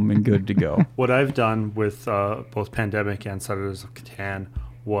calm and good to go. What I've done with both Pandemic and Settlers of Catan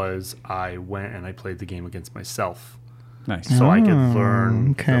was I went and I played the game against myself. Nice. So I could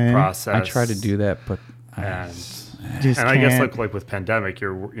learn the process. I try to do that, but I guess like with Pandemic,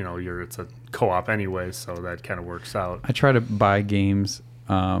 it's a co-op anyway, so that kind of works out. I try to buy games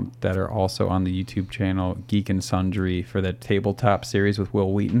that are also on the YouTube channel Geek and Sundry for that tabletop series with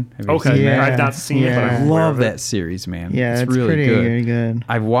Will Wheaton. Have you seen that? I've not seen it, but I love that series, man. Yeah, it's really pretty good.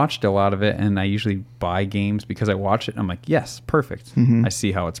 I've watched a lot of it, and I usually buy games because I watch it and I'm like, yes, perfect. I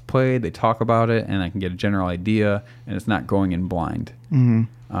see how it's played, they talk about it, and I can get a general idea, and it's not going in blind.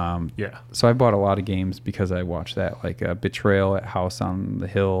 So I bought a lot of games because I watched that, like Betrayal at House on the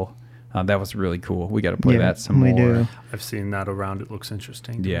Hill. That was really cool. We got to play that some more. Do. I've seen that around. It looks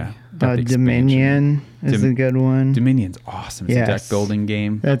interesting. Yeah. Dominion is a good one. Dominion's awesome. It's a deck building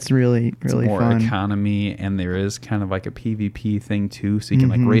game. That's really fun. More economy, and there is kind of like a PvP thing too. So you can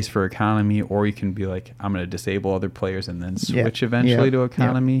like race for economy, or you can be like, I'm going to disable other players and then switch eventually to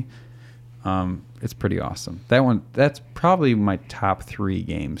economy. It's pretty awesome. That's probably my top 3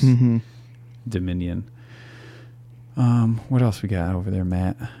 games. Dominion. What else we got over there,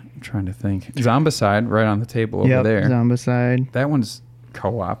 Matt? I'm trying to think. Zombicide, right on the table over there. Zombicide. That one's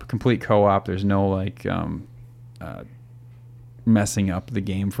co-op, complete co-op. There's no like messing up the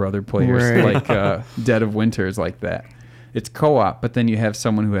game for other players, like Dead of Winter is like that. It's co-op, but then you have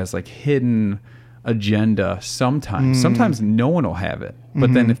someone who has like hidden agenda sometimes. Sometimes no one will have it,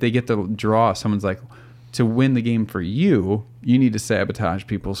 but then if they get the draw, someone's like, to win the game for you, you need to sabotage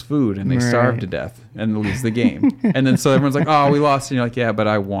people's food, and they starve to death and lose the game. And then so everyone's like, oh, we lost. And you're like, yeah, but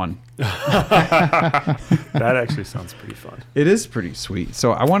I won. That actually sounds pretty fun. It is pretty sweet.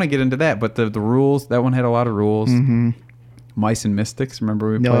 So I want to get into that, but the rules, that one had a lot of rules. Mice and Mystics,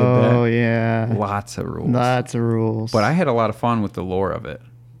 remember we played that? Oh, yeah. Lots of rules. But I had a lot of fun with the lore of it.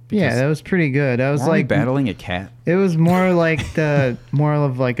 Yeah, that was pretty good. I was like battling a cat. It was more like more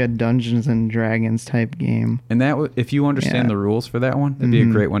of like a Dungeons and Dragons type game. And that if you understand the rules for that one, that'd be a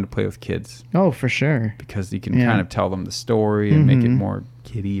great one to play with kids. Oh, for sure. Because you can kind of tell them the story and make it more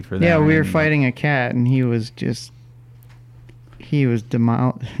kiddie for them. Yeah, we were fighting a cat, and he was demolished.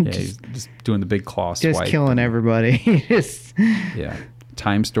 Yeah, he's just doing the big claw swipe. Just killing everybody. Yeah.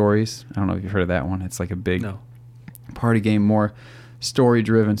 Time Stories. I don't know if you've heard of that one. It's like a big party game, more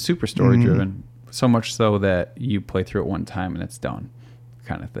story-driven, super story-driven, so much so that you play through it one time and it's done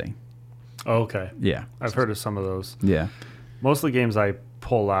kind of thing. Oh, okay. Yeah. I've heard of some of those. Yeah. Most of the games I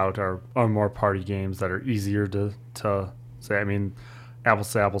pull out are more party games that are easier to say. I mean,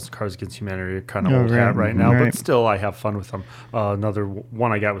 Apples to Apples, Cards Against Humanity are kind of old hat right now, but still I have fun with them. Another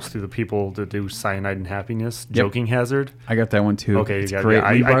one I got was through the people that do Cyanide and Happiness, Joking Hazard. I got that one too. Okay, it's great.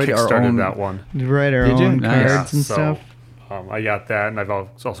 I kickstarted that one. You write our own cards and stuff. I got that, and I've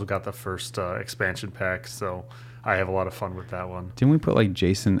also got the first expansion pack, so I have a lot of fun with that one. Didn't we put like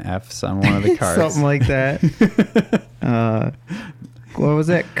Jason F's on one of the cards? Something like that. What was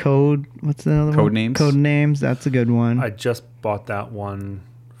that? What's the other one? Codenames. Codenames. That's a good one. I just bought that one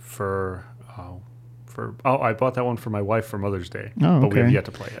I bought that one for my wife for Mother's Day. Oh, okay. But we have yet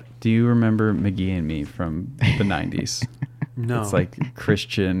to play it. Do you remember McGee and Me from the 90s? No. It's like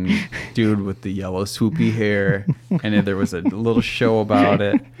Christian dude with the yellow swoopy hair, and then there was a little show about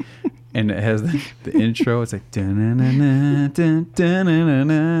it, and it has the intro. It's like dun-na-na-na,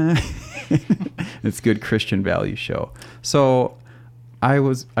 dun-na-na-na. It's a good Christian value show. So I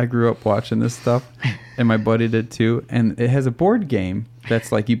grew up watching this stuff, and my buddy did too, and it has a board game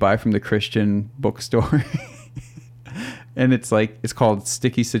that's like you buy from the Christian bookstore. And it's called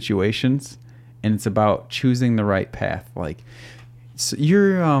Sticky Situations, and it's about choosing the right path. Like, so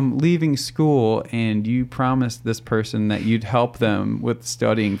you're leaving school, and you promised this person that you'd help them with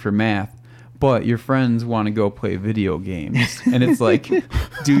studying for math, but your friends want to go play video games. And it's like,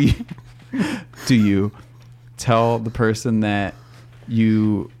 do you tell the person that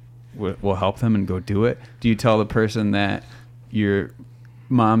you will help them and go do it? Do you tell the person that your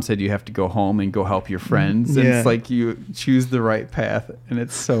mom said you have to go home and go help your friends? And it's like you choose the right path, and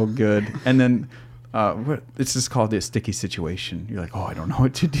it's so good. And then it's just called a sticky situation. You're like, oh, I don't know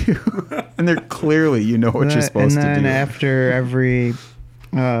what to do. And they're clearly, you know what you're supposed to do. And then after every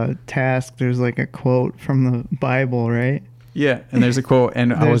task, there's like a quote from the Bible, right? Yeah, and there's a quote,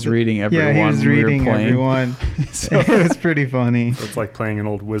 and I was reading everyone. Yeah, he was when reading we were playing. everyone. So- It was pretty funny. So it's like playing an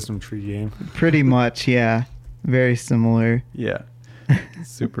old wisdom tree game. Pretty much, yeah. Very similar. Yeah,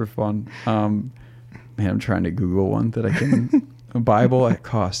 super fun. Man, I'm trying to Google one that I can. A Bible at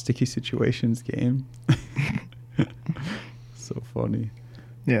cost. Sticky Situations game. So funny.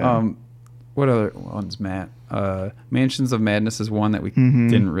 Yeah. What other ones, Matt? Mansions of Madness is one that we Mhm.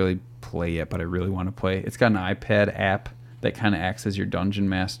 didn't really play yet, but I really want to play. It's got an iPad app that kind of acts as your dungeon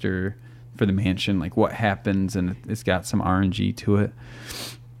master for the mansion, like what happens, and it's got some RNG to it.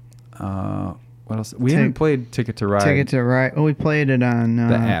 What else? We haven't played Ticket to Ride. Ticket to Ride. Oh, we played it on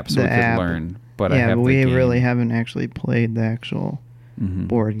the app, so we could learn. But I have but the we game. really haven't actually played the actual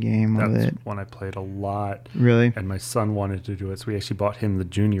board game of That's it. one I played a lot. Really? And my son wanted to do it, so we actually bought him the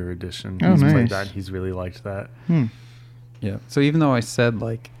junior edition. Oh, He's nice. played that, and he's really liked that. Yeah. So even though I said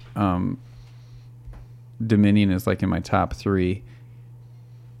like Dominion is like in my top 3,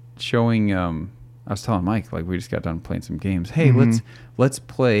 showing I was telling Mike, like, we just got done playing some games. Hey, let's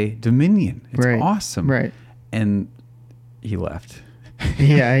play Dominion. It's awesome. Right. And he left.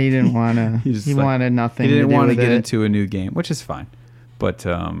 Yeah, he didn't want to. He like, wanted nothing. He didn't to do want to with get it. into a new game, which is fine. But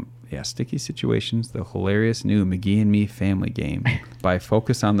yeah, Sticky Situations, the hilarious new McGee and Me family game by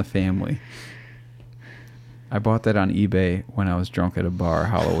Focus on the Family. I bought that on eBay when I was drunk at a bar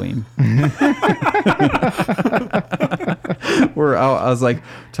Halloween. We're out. I was like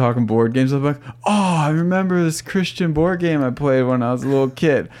talking board games. I'm like, oh, I remember this Christian board game I played when I was a little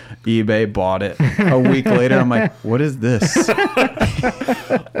kid. eBay bought it. A week later, I'm like, what is this?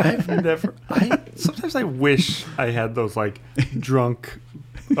 Sometimes I wish I had those like drunk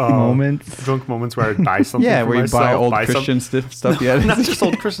moments where I'd buy something. Yeah, for where you myself, buy old Christian stuff. No, Yeah, not just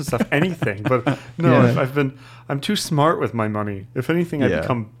old Christian stuff, anything. But no, Yeah. I'm too smart with my money. If anything, I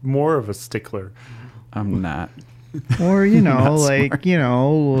become more of a stickler. I'm not. or Not like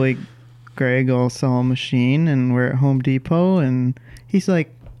Greg will sell a machine and we're at Home Depot and he's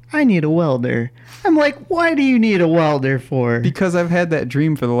like, I need a welder. I'm like, why do you need a welder for? Because I've had that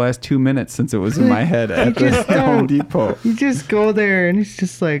dream for the last 2 minutes since it was in my head at the Home Depot. You just go there and he's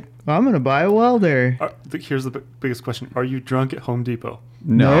just like, I'm gonna buy a welder. Here's the biggest question: are you drunk at Home Depot?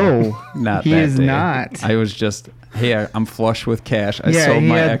 No, not he that is day. not. I was just, hey, I'm flush with cash. I Yeah, sold he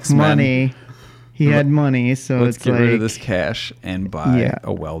my had X-Men. money. He had money, so Let's it's get like, rid of this cash and buy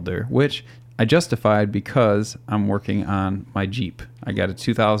a welder, which I justified because I'm working on my Jeep. I got a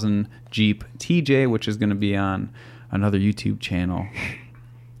 2000 Jeep TJ, which is going to be on another YouTube channel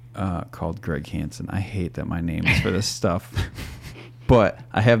called Greg Hansen. I hate that my name is for this stuff. But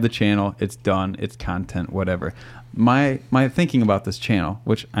I have the channel. It's done. It's content, whatever. My thinking about this channel,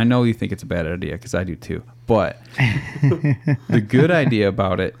 which I know you think it's a bad idea because I do too, but the good idea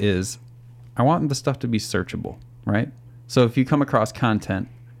about it is I want the stuff to be searchable, right? So if you come across content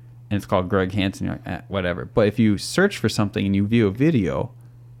and it's called Greg Hansen, you're like, whatever. But if you search for something and you view a video,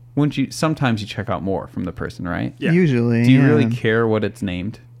 sometimes you check out more from the person, right? Yeah. Usually. Do you really care what it's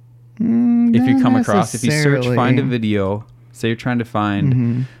named? If you come across, if you search, find a video, say you're trying to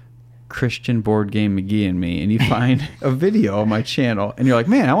find Christian board game McGee and Me, and you find a video on my channel, and you're like,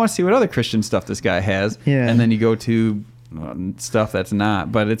 man, I want to see what other Christian stuff this guy has. Yeah. And then you go to stuff that's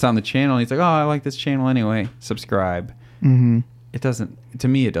not, but it's on the channel, and he's like, oh, I like this channel anyway. Subscribe. It doesn't, to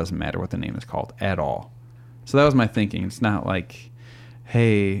me, it doesn't matter what the name is called at all. So that was my thinking. It's not like,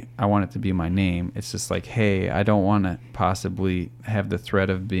 hey, I want it to be my name. It's just like, hey, I don't want to possibly have the threat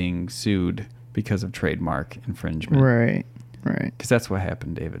of being sued because of trademark infringement. Right. Because that's what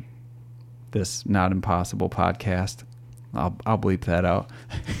happened, David. This Not Impossible podcast. I'll bleep that out.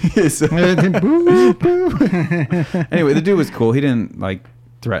 Anyway, the dude was cool. He didn't like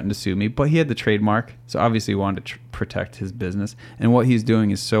threaten to sue me, but he had the trademark, so obviously he wanted to protect his business. And what he's doing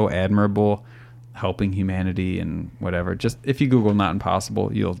is so admirable, helping humanity and whatever. Just if you Google Not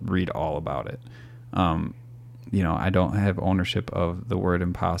Impossible, you'll read all about it. I don't have ownership of the word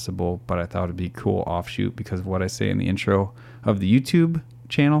impossible, but I thought it'd be a cool offshoot because of what I say in the intro of the YouTube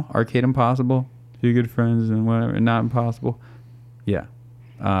channel, Arcade Impossible. Few good friends and whatever, Not Impossible. Yeah.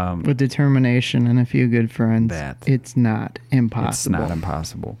 With determination and a few good friends, it's not impossible. It's not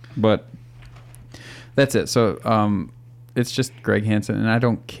impossible. But that's it. So it's just Greg Hansen, and I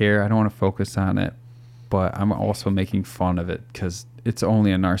don't care. I don't want to focus on it. But I'm also making fun of it because it's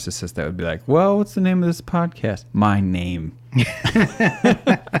only a narcissist that would be like, well, what's the name of this podcast? My name.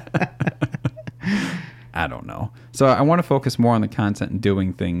 I don't know. So I want to focus more on the content and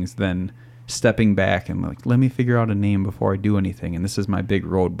doing things than stepping back and like, let me figure out a name before I do anything. And this is my big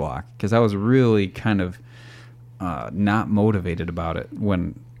roadblock because I was really kind of not motivated about it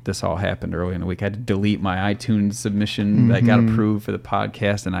when this all happened early in the week. I had to delete my iTunes submission that got approved for the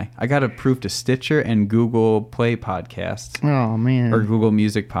podcast, and I got approved to Stitcher and Google Play Podcasts. Oh man. Or Google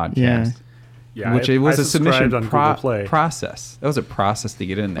Music Podcast. Yeah, Which it was a submission on Google Play. process. That was a process to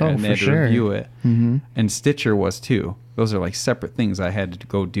get in there, Oh, and they for had to sure. review it. And Stitcher was too. Those are like separate things I had to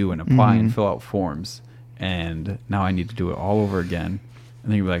go do and apply and fill out forms. And now I need to do it all over again.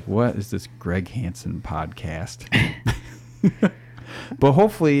 And then you're like, what is this Greg Hansen podcast? But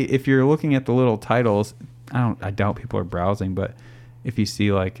hopefully, if you're looking at the little titles, I doubt people are browsing, but if you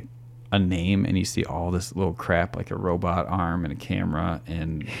see like a name and you see all this little crap, like a robot arm and a camera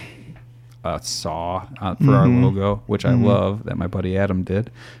and a saw for our logo, which I love that my buddy Adam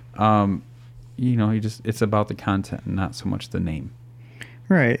did, it's about the content and not so much the name.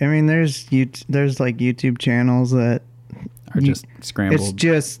 Right. I mean, there's like YouTube channels that Are just scrambled. It's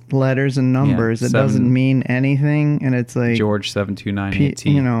just letters and numbers. It doesn't mean anything, and it's like George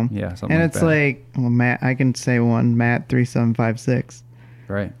 72918. Yeah, something. And like it's that. like, well, Matt. I can say one, Matt3756.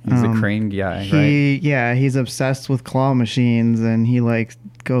 Right. He's a crane guy. Right. Yeah, he's obsessed with claw machines, and he like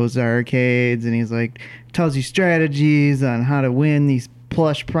goes to arcades, and he's like tells you strategies on how to win these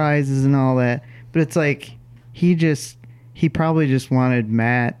plush prizes and all that. But it's like he probably just wanted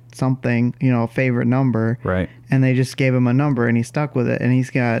Matt something, a favorite number. Right. And they just gave him a number, and he stuck with it, and he's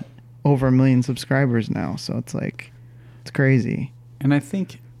got over 1 million subscribers now. So it's like, it's crazy. And I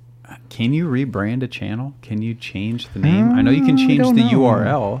think, can you rebrand a channel? Can you change the name? I know you can change the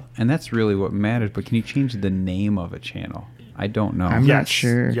URL, and that's really what matters. But can you change the name of a channel? I don't know. I'm not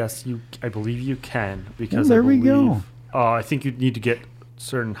sure. Yes, I believe you can, because there we go. I think you need to get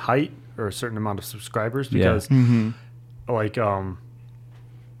certain height or a certain amount of subscribers, because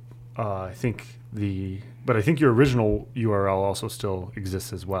I think your original URL also still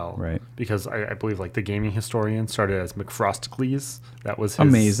exists as well. Right. Because I believe like the gaming historian started as McFrostcles. That was his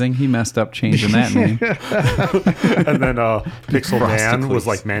Amazing. He messed up changing that name. And then Pixel Dan was Frosticles.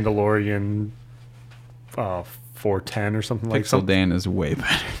 like Mandalorian 410 or something like that. Pixel Dan is way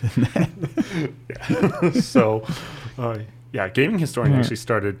better than that. So, gaming historian actually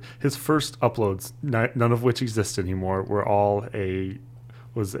started his first uploads, none of which exist anymore, were all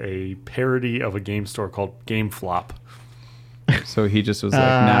was a parody of a game store called GameFlop. So he just was like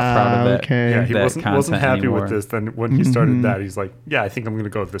not proud of that. Okay. Yeah, he that wasn't content happy anymore. with this. Then when he started that, he's like, "Yeah, I think I'm going to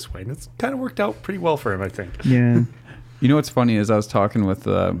go this way," and it's kind of worked out pretty well for him, I think. Yeah. You know what's funny is I was talking with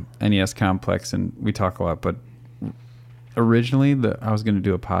NES Complex, and we talk a lot, but originally I was going to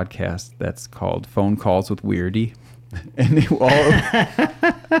do a podcast that's called Phone Calls with Weirdy. And the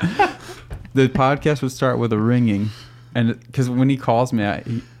podcast would start with a ringing. And because when he calls me,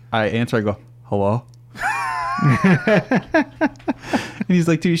 I answer, I go, hello? And he's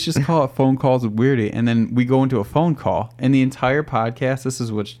like, dude, you should just call it Phone Calls with Weirdy. And then we go into a phone call. And the entire podcast, this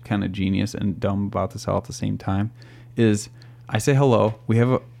is what's kind of genius and dumb about this all at the same time, is I say hello.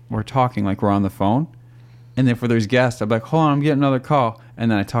 We're talking like we're on the phone. And then if there's guests, I'm like, hold on, I'm getting another call.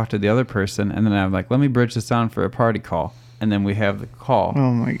 And then I talk to the other person. And then I'm like, let me bridge this on for a party call. And then we have the call.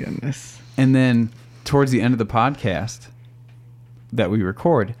 Oh, my goodness. And then towards the end of the podcast that we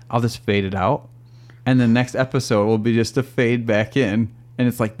record, I'll just fade it out. And the next episode will be just a fade back in. And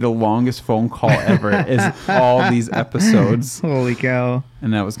it's like the longest phone call ever is all these episodes. Holy cow.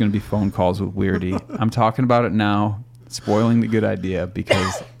 And that was going to be Phone Calls with Weirdy. I'm talking about it now, spoiling the good idea,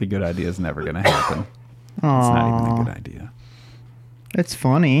 because the good idea is never going to happen. It's not even a good idea. It's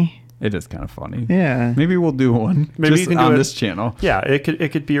funny. It is kind of funny. Yeah. Maybe we'll do one. Maybe just you can do on it. this channel. Yeah,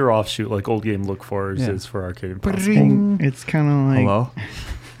 it could be your offshoot, like Old Game Look For is for Arcade Impossible. Ba-ding. It's kind of like... Hello?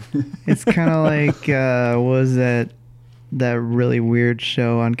 It's kind of like, what was that really weird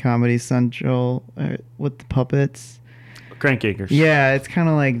show on Comedy Central with the puppets? Crankakers. Yeah, it's kind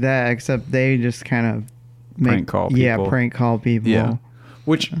of like that, except they just kind of Prank call people. Yeah, prank call people. Yeah.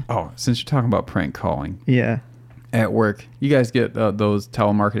 Which, since you're talking about prank calling. Yeah. At work, you guys get those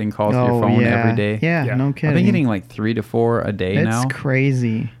telemarketing calls to your phone every day? Yeah, Yeah. no kidding. I've been getting like 3 to 4 a day now. It's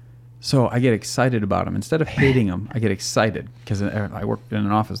crazy. So I get excited about them. Instead of hating them, I get excited because I work in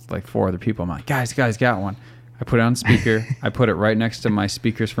an office with like 4 other people. I'm like, guys, got one. I put it on speaker. I put it right next to my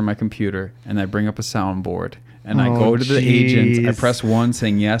speakers for my computer, and I bring up a soundboard. And I go to the agent. I press 1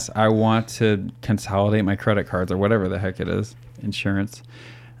 saying, yes, I want to consolidate my credit cards or whatever the heck it is, insurance.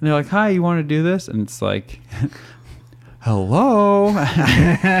 And they're like, hi, you want to do this? And it's like, hello.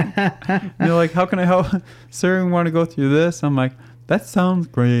 And they're like, how can I help? Sir, we want to go through this. I'm like, that sounds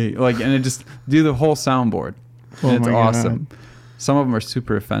great. Like, and it just do the whole soundboard. And it's my awesome. God. Some of them are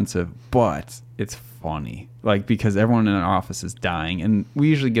super offensive, but it's funny. Like, because everyone in our office is dying. And we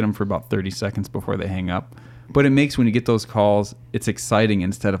usually get them for about 30 seconds before they hang up. But it makes when you get those calls, it's exciting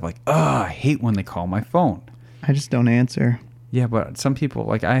instead of like, I hate when they call my phone. I just don't answer. Yeah, but some people,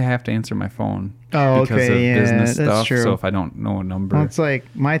 like, I have to answer my phone Oh, because okay, of yeah, business that's stuff. true. So if I don't know a number, Well, it's like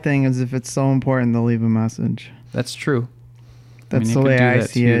my thing is if it's so important, they'll leave a message. that's true. That's you the could way do I that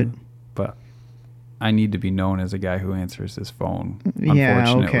see it. But I need to be known as a guy who answers his phone, Yeah,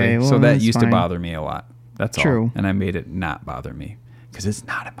 unfortunately. okay, well, so that that's used to fine. bother me a lot. That's all. True. And I made it not bother me because it's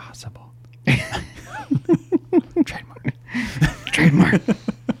not impossible. Trademark. Trademark.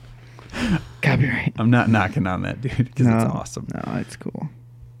 Copyright. I'm not knocking on that, dude, because it's awesome. No, it's cool.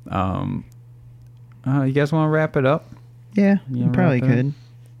 You guys want to wrap it up? Yeah, You you probably wrap it up? could.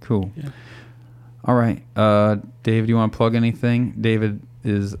 Cool. Yeah. All right. David, do you want to plug anything? David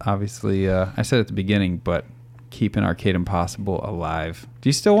is obviously, I said at the beginning, but keeping Arcade Impossible alive. Do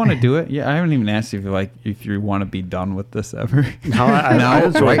you still want to do it? Yeah, I haven't even asked you if you want to be done with this ever. No, I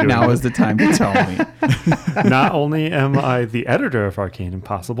enjoy right doing now it. is the time to tell me. Not only am I the editor of Arcade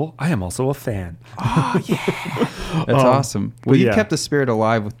Impossible, I am also a fan. Oh, yeah. That's awesome. Well, you kept the spirit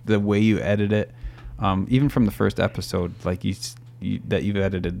alive with the way you edit it. Even from the first episode, like that you've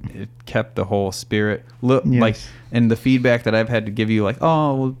edited, it kept the whole spirit. Look, Yes. like, and the feedback that I've had to give you, like,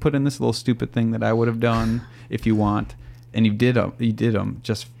 we'll put in this little stupid thing that I would have done if you want, and you did them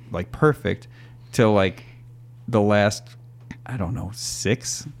just like perfect till like the last, I don't know,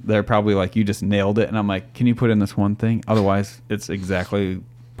 6. They're probably like, you just nailed it, and I'm like, can you put in this one thing? Otherwise, it's exactly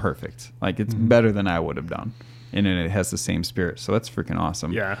perfect. Like, it's better than I would have done, and then it has the same spirit. So that's freaking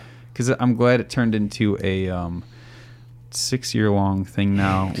awesome. Yeah. Because I'm glad it turned into a 6-year-long thing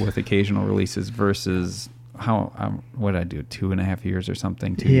now with occasional releases versus what did I do, 2.5 years or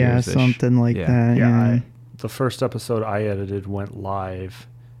something? 2 Yeah, years-ish. something like that. Yeah. Yeah. The first episode I edited went live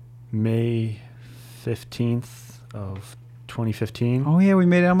May 15th of 2015. Oh yeah, we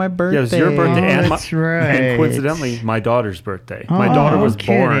made it on my birthday. Yeah, it was your birthday Oh, and that's right. and coincidentally my daughter's birthday. My Oh, daughter was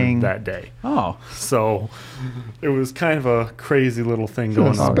kidding. born that day. Oh, So it was kind of a crazy little thing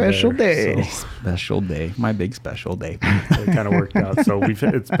going on. special there. day. So special day, my big special day. it kind of worked out. So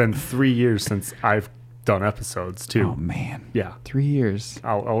it's been 3 years since I've done episodes too. Oh man, Yeah. 3 years.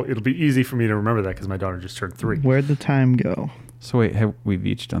 It'll be easy for me to remember that because my daughter just turned 3. Where'd the time go? So wait, we've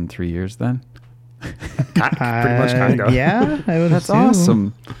each done 3 years then? Pretty much, kind of. Yeah, I would That's assume.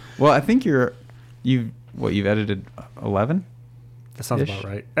 awesome. Well, I think you've edited 11. That sounds Ish. about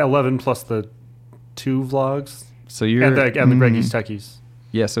right. 11 plus the 2 vlogs So you're and the Greggy's Techies.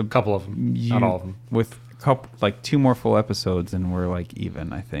 yeah. So A couple of them, not all of them. with a couple, like 2 more full episodes, and we're like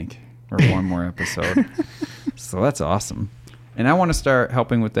even, I think, or 1 more episode. So that's awesome. And I want to start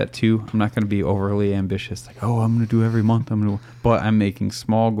helping with that too. I'm not going to be overly ambitious, like, I'm going to do every month. But I'm making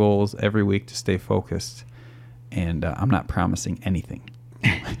small goals every week to stay focused, and I'm not promising anything.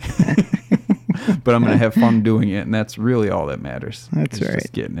 But I'm going to have fun doing it, and that's really all that matters. That's It's right.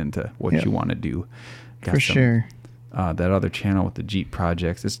 Just getting into what Yep. you want to do. Got For some- sure. that other channel with the Jeep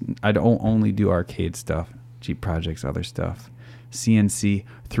projects. I don't only do arcade stuff, Jeep projects, other stuff. CNC,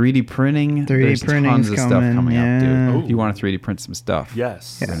 3D printing. 3D There's printing's tons of stuff coming, coming out, dude. yeah. If you want to 3D print some stuff,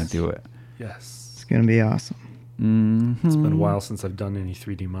 Yes. we're going to do it. Yes. It's going to be awesome. Mm-hmm. It's been a while since I've done any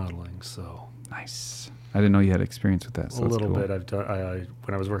 3D modeling, so Nice. I didn't know you had experience with that. So a that's little cool. bit. I've done.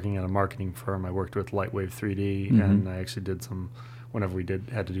 When I was working at a marketing firm, I worked with Lightwave 3D, Mhm. and I actually did some. Whenever we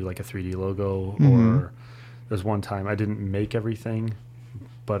had to do like a 3D logo, Mhm. or there's one time I didn't make everything,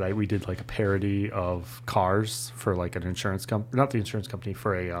 but we did like a parody of cars for like an insurance company, not the insurance company,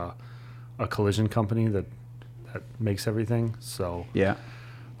 for a collision company that makes everything. So Yeah.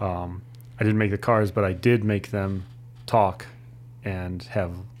 I didn't make the cars, but I did make them talk and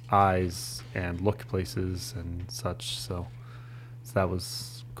have eyes and look places and such. So that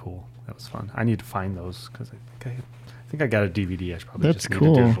was cool. That was fun. I need to find those because I think I got a DVD. I should probably That's just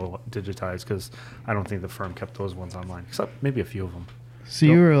need cool. to digitize because I don't think the firm kept those ones online, except maybe a few of them. So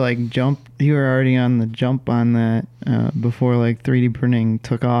you were like you were already on the jump on that before like 3D printing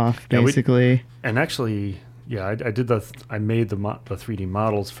took off, Yeah, basically. And actually, yeah, I did I made the 3D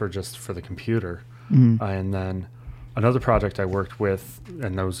models for the computer, and then another project I worked with,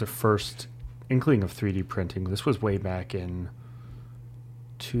 and that was the first inkling of 3D printing. This was way back in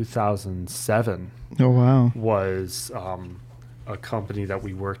 2007. Oh, wow. Was a company that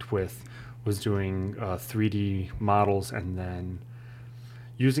we worked with was doing 3D models and then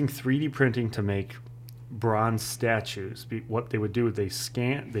using 3D printing to make bronze statues. What they would do, they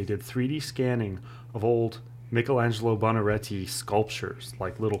did 3D scanning of old Michelangelo Buonarroti sculptures,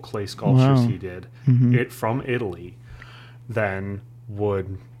 like little clay sculptures Wow. he did, Mhm. it from Italy, then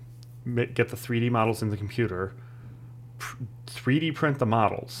would get the 3D models in the computer, 3D print the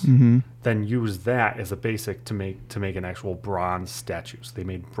models, then use that as a basic to make an actual bronze statues. They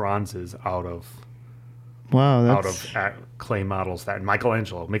made bronzes out of clay models that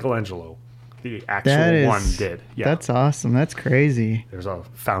Michelangelo, the actual one did. Yeah, that's awesome. That's crazy. There's a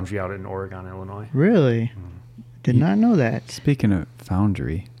foundry out in Oregon, Illinois. Really? Did not know that. Speaking of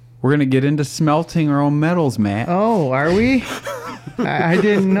foundry, we're gonna get into smelting our own metals, Matt. Oh, are we? I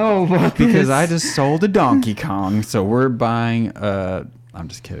didn't know about this. Because I just sold a Donkey Kong, so we're buying I'm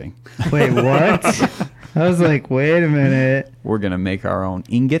just kidding. Wait, what? I was like, wait a minute. We're gonna make our own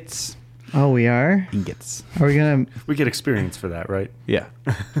ingots. Oh, we are? Ingots. Are we gonna? We get experience for that, right? Yeah.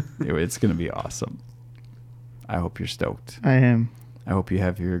 It's gonna be awesome. I hope you're stoked. I am. I hope you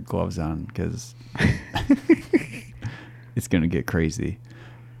have your gloves on because it's gonna get crazy.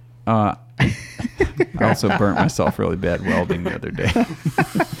 I also burnt myself really bad welding the other day.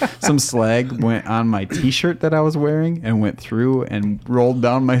 Some slag went on my t-shirt that I was wearing and went through and rolled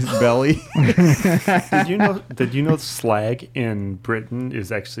down my belly. Did you know slag in Britain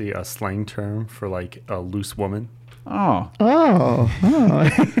is actually a slang term for like a loose woman? Oh.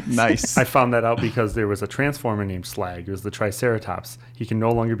 Nice. I found that out because there was a transformer named Slag. It was the Triceratops. He can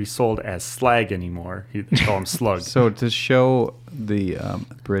no longer be sold as Slag anymore. They call him Slug. So to show the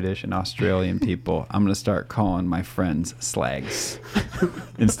British and Australian people, I'm going to start calling my friends slags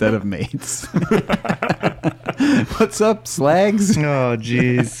instead of mates. What's up, slags? Oh,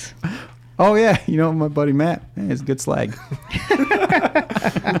 jeez. Oh, yeah. You know my buddy Matt? Hey, he's a good slag.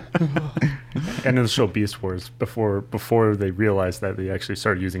 And in the show Beast Wars, before they realized that, they actually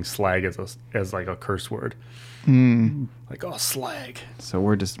started using slag as like a curse word. Like, oh, slag. So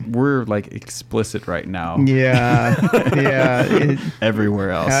we're like explicit right now. Yeah. Yeah.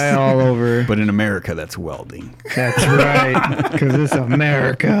 Everywhere else. All over. But in America, that's welding. That's right. Because it's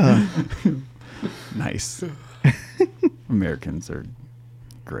America. Nice. Americans are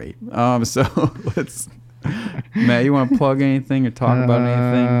great. So let's... Matt, you want to plug anything or talk about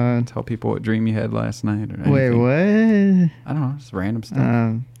anything? Tell people what dream you had last night or anything. Wait, what? I don't know, just random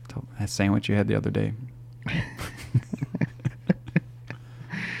stuff. That sandwich you had the other day.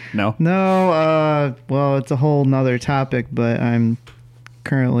 No? No, well, it's a whole nother topic, but I'm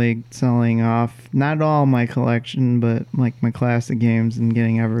currently selling off not all my collection, but like my classic games and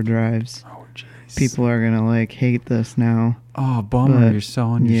getting EverDrives. Oh, jeez. People are going to like hate this now. Oh, bummer. But, you're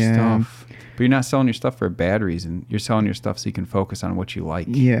selling your stuff. But you're not selling your stuff for a bad reason. You're selling your stuff so you can focus on what you like.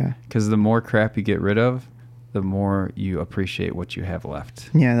 Yeah. Because the more crap you get rid of, the more you appreciate what you have left.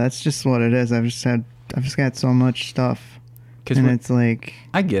 Yeah, that's just what it is. I've just got so much stuff. And it's like...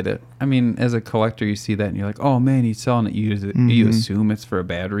 I get it. I mean, as a collector, you see that and you're like, oh, man, he's selling it. You assume it's for a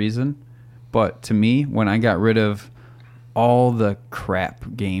bad reason. But to me, when I got rid of all the crap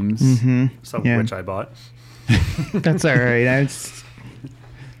games... Some of which I bought. That's all right.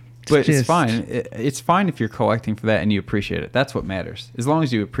 But it's fine. It's fine if you're collecting for that and you appreciate it. That's what matters. As long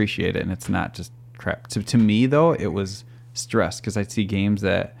as you appreciate it and it's not just crap. To me, though, it was stress because I'd see games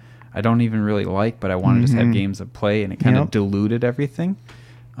that I don't even really like, but I want to just have games to play, and it kind of diluted everything.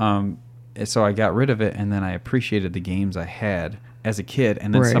 So I got rid of it, and then I appreciated the games I had as a kid,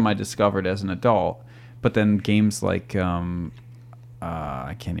 and then some I discovered as an adult. But then games like...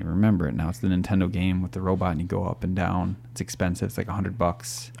 I can't even remember it now. It's the Nintendo game with the robot and you go up and down. It's expensive. It's like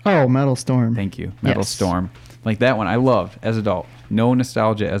 $100. Oh, Metal Storm. Thank you. Metal Storm. Like that one I loved as an adult. No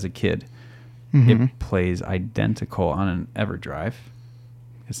nostalgia as a kid. It plays identical on an EverDrive.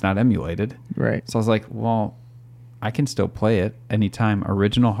 It's not emulated. Right. So I was like, well, I can still play it anytime.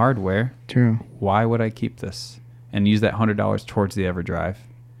 Original hardware. True. Why would I keep this? And use that $100 towards the EverDrive.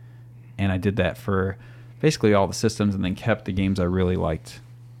 And I did that for... basically all the systems, and then kept the games I really liked.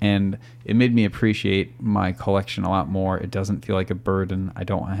 And it made me appreciate my collection a lot more. It doesn't feel like a burden. I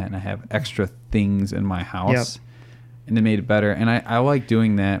don't want to have extra things in my house. And it made it better. And I like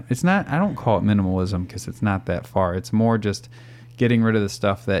doing that. It's not, I don't call it minimalism because it's not that far. It's more just getting rid of the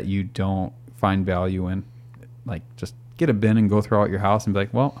stuff that you don't find value in. Like just get a bin and go throughout your house and be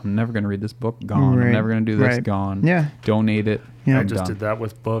like, well, I'm never going to read this book. Gone. I'm never going to do this. Gone. Yeah. Donate it. I just did that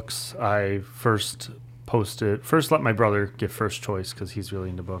with books. I first let my brother get first choice because he's really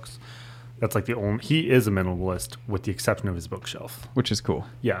into books. That's like he is a minimalist with the exception of his bookshelf, which is cool.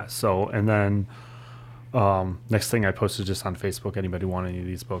 Yeah. So, and then next thing I posted just on Facebook, anybody want any of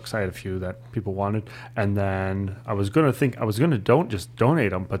these books? I had a few that people wanted. And then I was going to just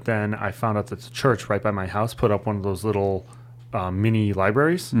donate them. But then I found out that the church right by my house put up one of those little mini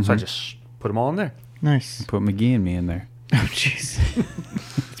libraries. So I just put them all in there. Nice. Put McGee and me in there. Oh, jeez.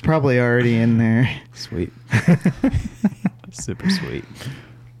 Probably already in there. Sweet. Super sweet.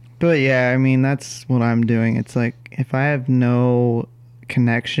 But yeah, I mean, that's what I'm doing. It's like, if I have no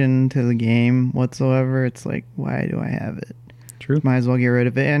connection to the game whatsoever, it's like, why do I have it? True. Might as well get rid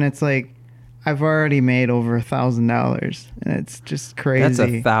of it. And it's like, I've already made over $1,000, and it's just crazy. That's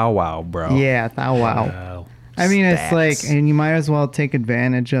a thou wow, bro. Yeah, thou wow. I mean, it's like, and you might as well take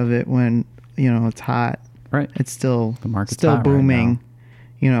advantage of it when, it's hot. Right. It's still The market's still hot booming,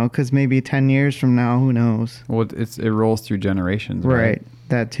 right because maybe 10 years from now, who knows? Well, it rolls through generations, Right.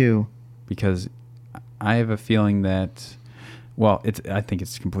 That too. Because I have a feeling that, well, I think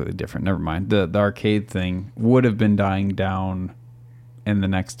it's completely different. Never mind. The arcade thing would have been dying down in the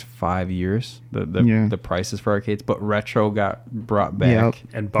next 5 years, the prices for arcades, but retro got brought back.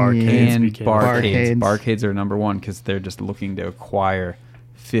 Yep. And barcades And became barcades are number one because they're just looking to acquire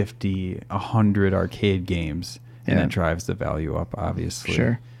 50, 100 arcade games, and that drives the value up, obviously.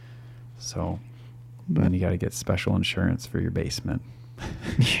 Sure. So then you got to get special insurance for your basement.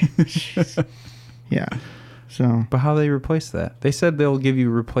 Yeah. So. But how do they replace that? They said they'll give you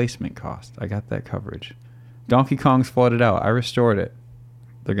replacement cost. I got that coverage. Donkey Kong's flooded out. I restored it.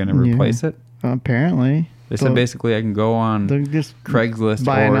 They're going to replace it? Apparently. They said basically I can go on just Craigslist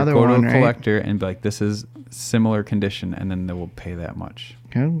buy or another go to one, a right? collector and be like, this is similar condition, and then they will pay that much.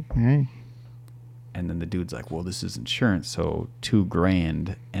 Okay. And then the dude's like, well, this is insurance, so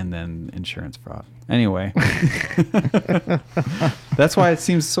 $2,000, and then insurance fraud. Anyway, that's why it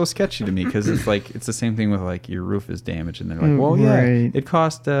seems so sketchy to me, because it's like, it's the same thing with like your roof is damaged, and they're like, well, yeah, it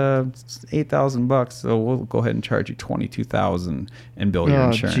cost $8,000, so we'll go ahead and charge you $22,000 and bill your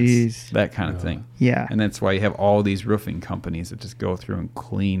insurance. Geez. That kind of thing. Yeah. And that's why you have all these roofing companies that just go through and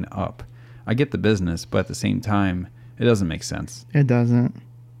clean up. I get the business, but at the same time, it doesn't make sense. It doesn't.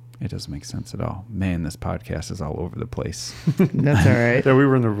 It doesn't make sense at all. Man, this podcast is all over the place. That's all right. Yeah, we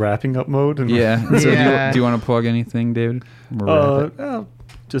were in the wrapping up mode. And Yeah. So do you want to plug anything, David?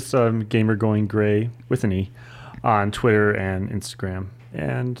 Just GamerGoingGrey with an E on Twitter and Instagram.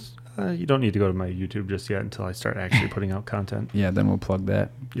 And you don't need to go to my YouTube just yet until I start actually putting out content. Yeah, then we'll plug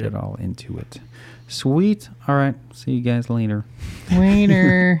that. Get all into it. Sweet. All right. See you guys later.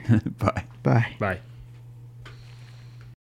 Later. Bye. Bye. Bye.